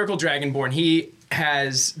 this clerical dragonborn, he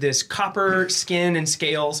has this copper skin and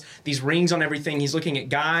scales, these rings on everything. He's looking at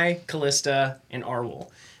Guy, Callista, and Arwol. And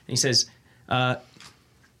he says,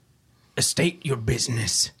 state your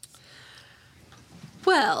business.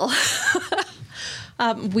 Well,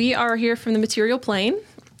 we are here from the material plane.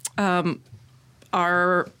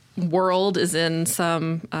 Our world is in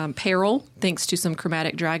some peril thanks to some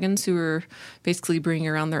chromatic dragons who are basically bringing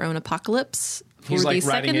around their own apocalypse. For He's the like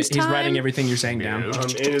writing second it. He's time. writing everything you're saying down. And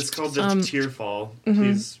it's called the Tear Fall.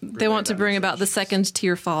 Please They want to bring about the second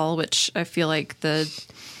tier fall, which I feel like the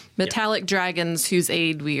metallic dragons whose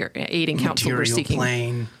aid we are aiding council we're Material seeking.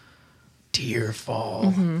 plane, tear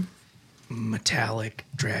fall, metallic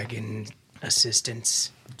dragon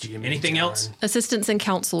assistance. Anything else? Assistance and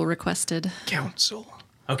counsel requested. Council.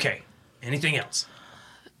 Okay. Anything else?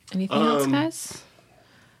 Anything else, guys?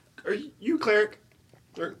 Are you cleric?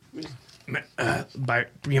 Or, By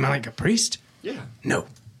you mean like a priest? yeah. No.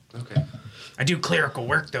 Okay. I do clerical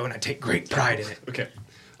work though, and I take great pride in it. Okay.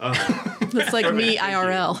 That's like me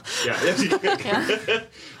IRL, Yeah.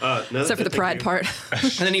 except for the pride part.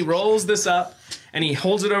 And then he rolls this up, and he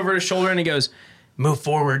holds it over his shoulder, and he goes, "Move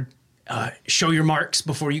forward. Show your marks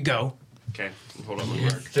before you go." Okay. Hold on. One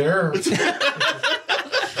mark. There.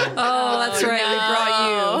 Oh, that's right. We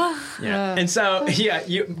brought you. Yeah. And so,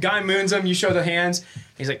 Guy moons him. You show the hands.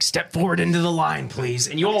 He's like, "Step forward into the line, please."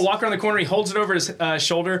 And you all walk around the corner. He holds it over his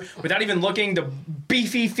shoulder without even looking. The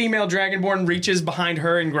beefy female dragonborn reaches behind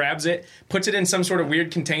her and grabs it, puts it in some sort of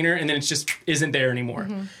weird container, and then it just isn't there anymore.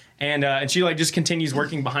 And she like just continues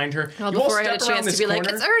working behind her. Well, You all before I had a step around chance to this be like,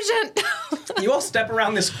 corner. it's urgent. You all step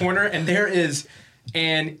around this corner, and there is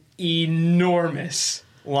an enormous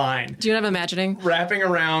line Do you know what I'm imagining? wrapping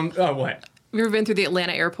around. Oh, what? Have you ever been through the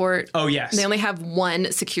Atlanta airport? Oh, yes. They only have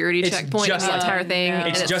one security It's checkpoint in just the like entire that. thing. Yeah. And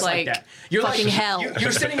It's it's just like that. You're fucking like, hell.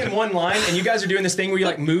 You're sitting in one line, and you guys are doing this thing where you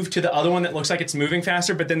like move to the other one that looks like it's moving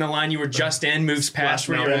faster, but then the line you were just in moves past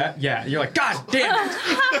where you're mountain. at. Yeah, you're like, God damn it!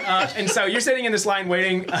 And so you're sitting in this line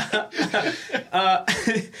waiting.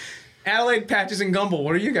 Adelaide, Patches, and Gumble,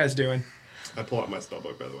 what are you guys doing? I pull out my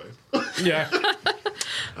spellbook, by the way. Yeah.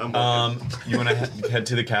 You want to head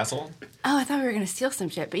to the castle? Oh, I thought we were gonna steal some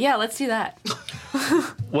shit, but yeah, let's do that.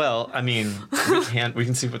 Well, I mean, we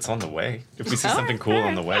can see what's on the way. If we see something cool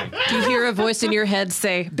on the way. You hear a voice in your head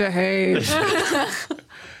say, behave.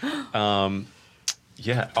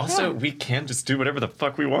 Yeah. Also, we can just do whatever the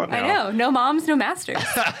fuck we want now. I know. No moms, no masters.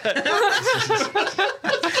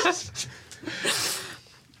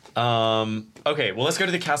 Okay, well, let's go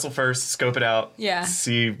to the castle first, scope it out, Yeah.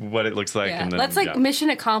 see what it looks like, Yeah. and then Let's mission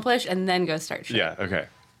accomplished and then go start shit. Yeah. Okay.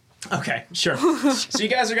 Okay, sure. So you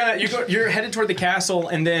guys are you're headed toward the castle,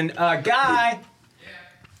 and then Guy,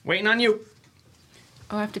 waiting on you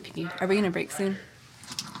Oh, I have to pee. Are we gonna break soon?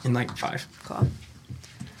 in like 5. Cool.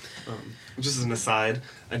 Just as an aside,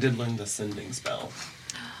 I did learn the sending spell.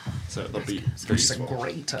 So that'll be Which very is a useful.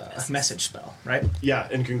 great message spell, right? Yeah,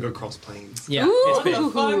 and can go across planes. Yeah, it's big.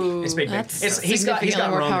 Ooh, It's big. that's He's got significantly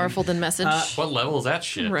more roaming. powerful than message. What level is that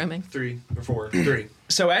shit? Roaming. 3 or 4. 3.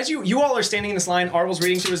 So as you all are standing in this line, Arvel's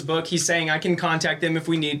reading through his book. He's saying, I can contact them if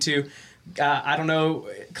we need to. I don't know,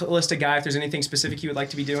 Callista, Guy, if there's anything specific you would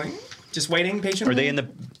like to be doing. Just waiting patiently? Are they in the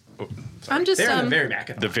I'm just They're in the very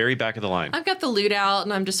back of the very back of the line? I've got the loot out,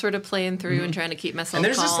 and I'm just sort of playing through and trying to keep myself And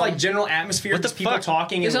there's calm. this like general atmosphere. What the There's people fuck?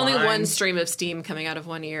 talking. There's in only one lines. stream of steam coming out of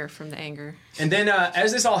one ear from the anger. And then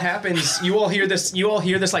as this all happens, you all hear this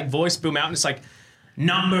like voice boom out, and it's like,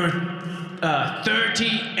 Number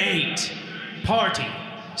 38, Party,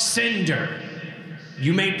 Cinder.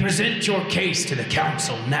 You may present your case to the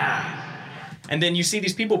council now. and then you see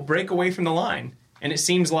these people break away from the line. And it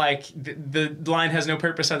seems like the line has no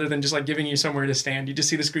purpose other than just like giving you somewhere to stand. You just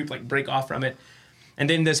see this group like break off from it. And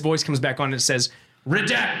then this voice comes back on and it says,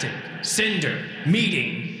 Redacted, Cinder,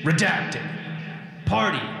 meeting, redacted.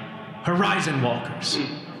 Party, Horizon Walkers.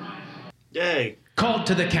 Yay! Called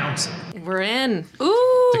to the council. We're in.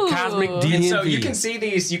 Ooh. The cosmic DMV. and so you can see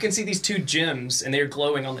these two gems, and they're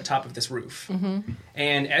glowing on the top of this roof. Mm-hmm.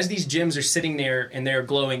 And as these gems are sitting there and they're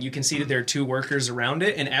glowing, you can see that there are 2 workers around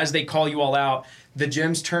it. And as they call you all out, the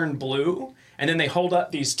gems turn blue, and then they hold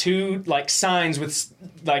up these 2 like signs with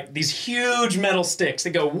like these huge metal sticks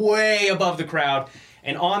that go way above the crowd.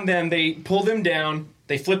 And on them, they pull them down.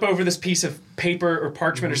 They flip over this piece of paper or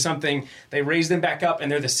parchment or something. They raise them back up, and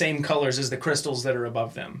they're the same colors as the crystals that are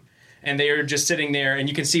above them. And they are just sitting there, and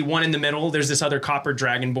you can see one in the middle. There's this other copper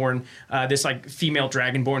dragonborn, this like female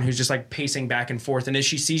dragonborn who's just like pacing back and forth. And as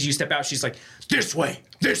she sees you step out, she's like, This way,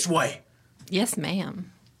 this way. Yes,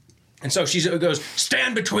 ma'am. and so she goes,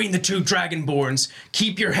 Stand between the 2 dragonborns.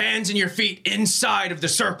 Keep your hands and your feet inside of the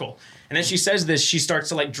circle. and as she says this, she starts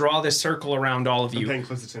to like draw this circle around all of I'm you. paying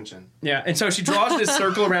close attention. Yeah, and so she draws this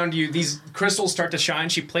circle around you. These crystals start to shine.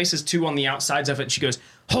 She places 2 on the outsides of it, and she goes,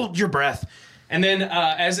 hold your breath. And then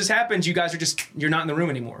as this happens, you guys are you're not in the room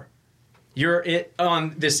anymore. You're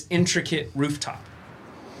on this intricate rooftop.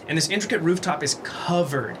 And this intricate rooftop is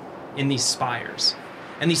covered in these spires.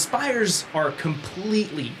 And these spires are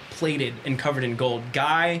completely plated and covered in gold.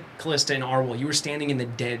 Guy, Callista, and Arwol, you were standing in the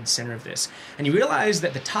dead center of this. And you realize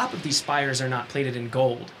that the top of these spires are not plated in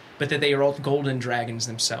gold, but that they are all golden dragons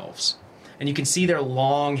themselves. And you can see their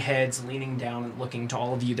long heads leaning down and looking to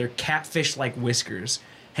all of you. Their catfish-like whiskers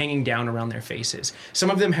hanging down around their faces. Some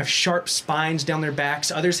of them have sharp spines down their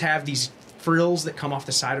backs. Others have these frills that come off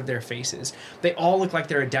the side of their faces. They all look like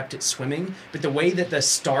they're adept at swimming, but the way that the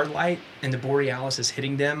starlight and the borealis is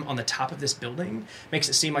hitting them on the top of this building makes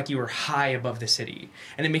it seem like you are high above the city.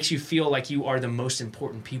 And it makes you feel like you are the most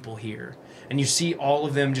important people here. And you see all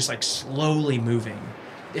of them just like slowly moving.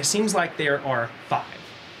 It seems like there are 5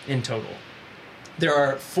 in total. There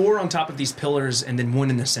are 4 on top of these pillars and then 1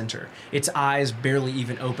 in the center. Its eyes barely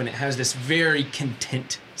even open. It has this very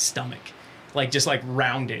content stomach, like just like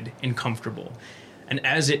rounded and comfortable. And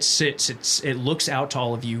as it sits, it looks out to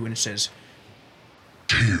all of you and it says,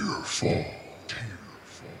 Tearfall.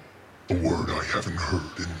 A word I haven't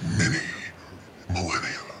heard in many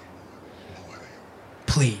millennia.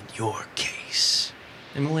 plead your case.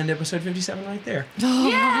 And we'll end episode 57 right there.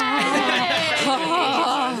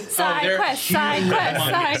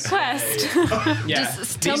 Side quest. Yeah.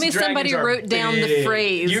 Just tell These me somebody dragons are wrote down the big.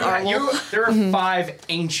 phrase. There are 5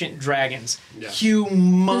 ancient dragons.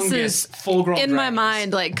 Humongous, This is full-grown in my dragons.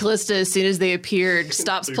 mind, like Callista, as soon as they appeared,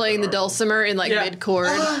 stops playing the dulcimer in like Yeah. mid-chord.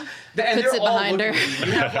 And Puts they're it all behind her. looking at you.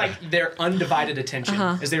 You have like their undivided attention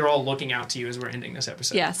as they were all looking out to you as we're ending this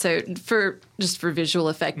episode. Yeah, so for visual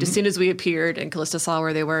effect, as soon as we appeared and Callista saw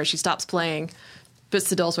where they were, she stops playing, puts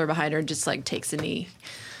the dulcimer behind her, and just like takes a knee,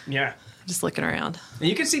 Yeah. just looking around. And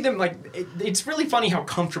you can see them like it's really funny how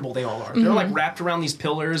comfortable they all are. They're like wrapped around these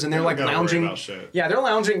pillars and they're like gotta worry lounging. about shit. Yeah, they're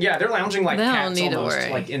lounging. Yeah, they're lounging like They don't cats need to almost, worry.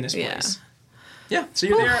 like in this Yeah. place. Yeah. So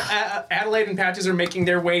you're there. Adelaide and Patches are making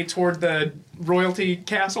their way toward the royalty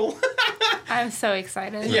castle. I'm so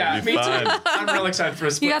excited. Yeah, It'll be me too. fun. I'm real excited for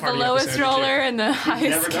a split You got the party lowest episode. roller and the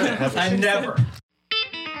highest. Never done it. have we? I never.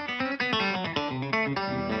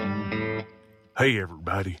 Hey,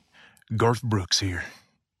 everybody. Garth Brooks here.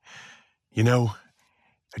 You know,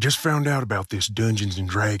 I just found out about this Dungeons and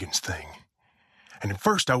Dragons thing. And at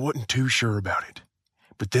first I wasn't too sure about it.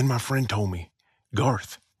 But then my friend told me,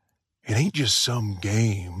 Garth, it ain't just some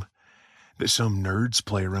game that some nerds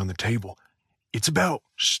play around the table. It's about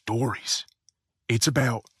stories. It's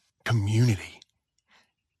about community.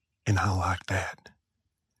 And I like that.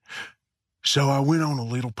 So I went on a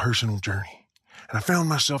little personal journey. And I found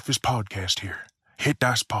myself this podcast here, Hit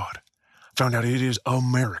Dice Pod. Found out it is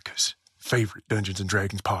America's favorite Dungeons &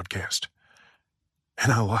 Dragons podcast.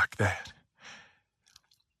 And I like that.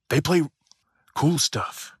 They play cool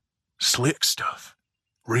stuff, slick stuff,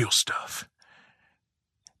 real stuff.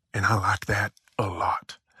 And I like that a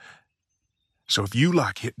lot. So if you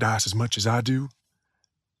like Hit Dice as much as I do,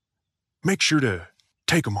 make sure to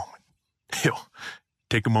take a moment. Hell,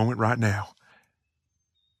 take a moment right now.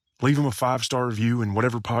 Leave them a 5-star review in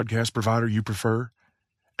whatever podcast provider you prefer,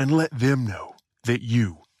 and let them know that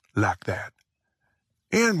you like that.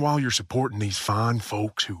 And while you're supporting these fine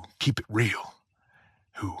folks who keep it real,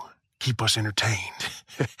 who keep us entertained,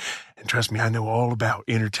 and trust me, I know all about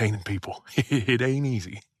entertaining people. It ain't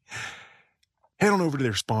easy. Head on over to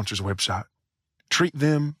their sponsors' website. Treat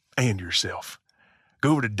them and yourself.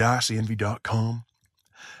 Go over to diceenvy.com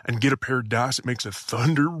and get a pair of dice that makes a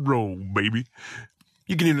thunder roll, baby.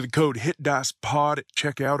 You can enter the code HITDICEPOD at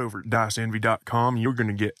checkout over at diceenvy.com. You're going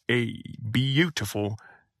to get a beautiful,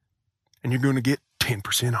 and you're going to get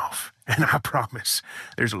 10% off. And I promise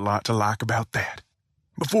there's a lot to like about that.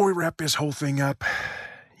 Before we wrap this whole thing up,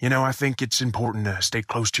 I think it's important to stay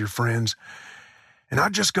close to your friends. And I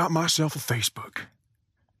just got myself a Facebook.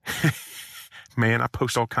 Man, I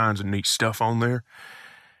post all kinds of neat stuff on there.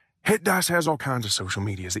 Hit Dice has all kinds of social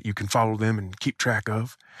medias that you can follow them and keep track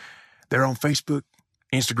of. They're on Facebook,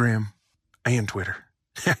 Instagram, and Twitter.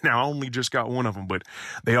 Now, I only just got one of them, but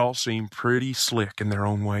they all seem pretty slick in their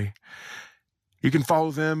own way. You can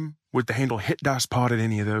follow them with the handle HitDicePod at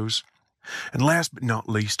any of those. And last but not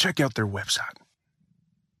least, check out their website.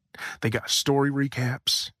 They got story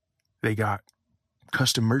recaps. They got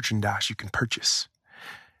custom merchandise you can purchase.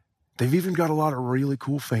 They've even got a lot of really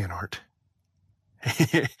cool fan art.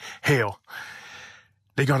 Hell,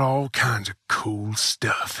 they got all kinds of cool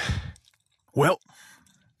stuff. Well,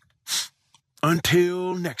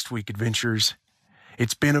 until next week, adventurers,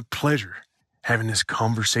 it's been a pleasure having this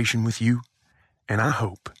conversation with you, and I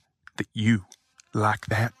hope that you like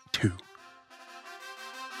that too.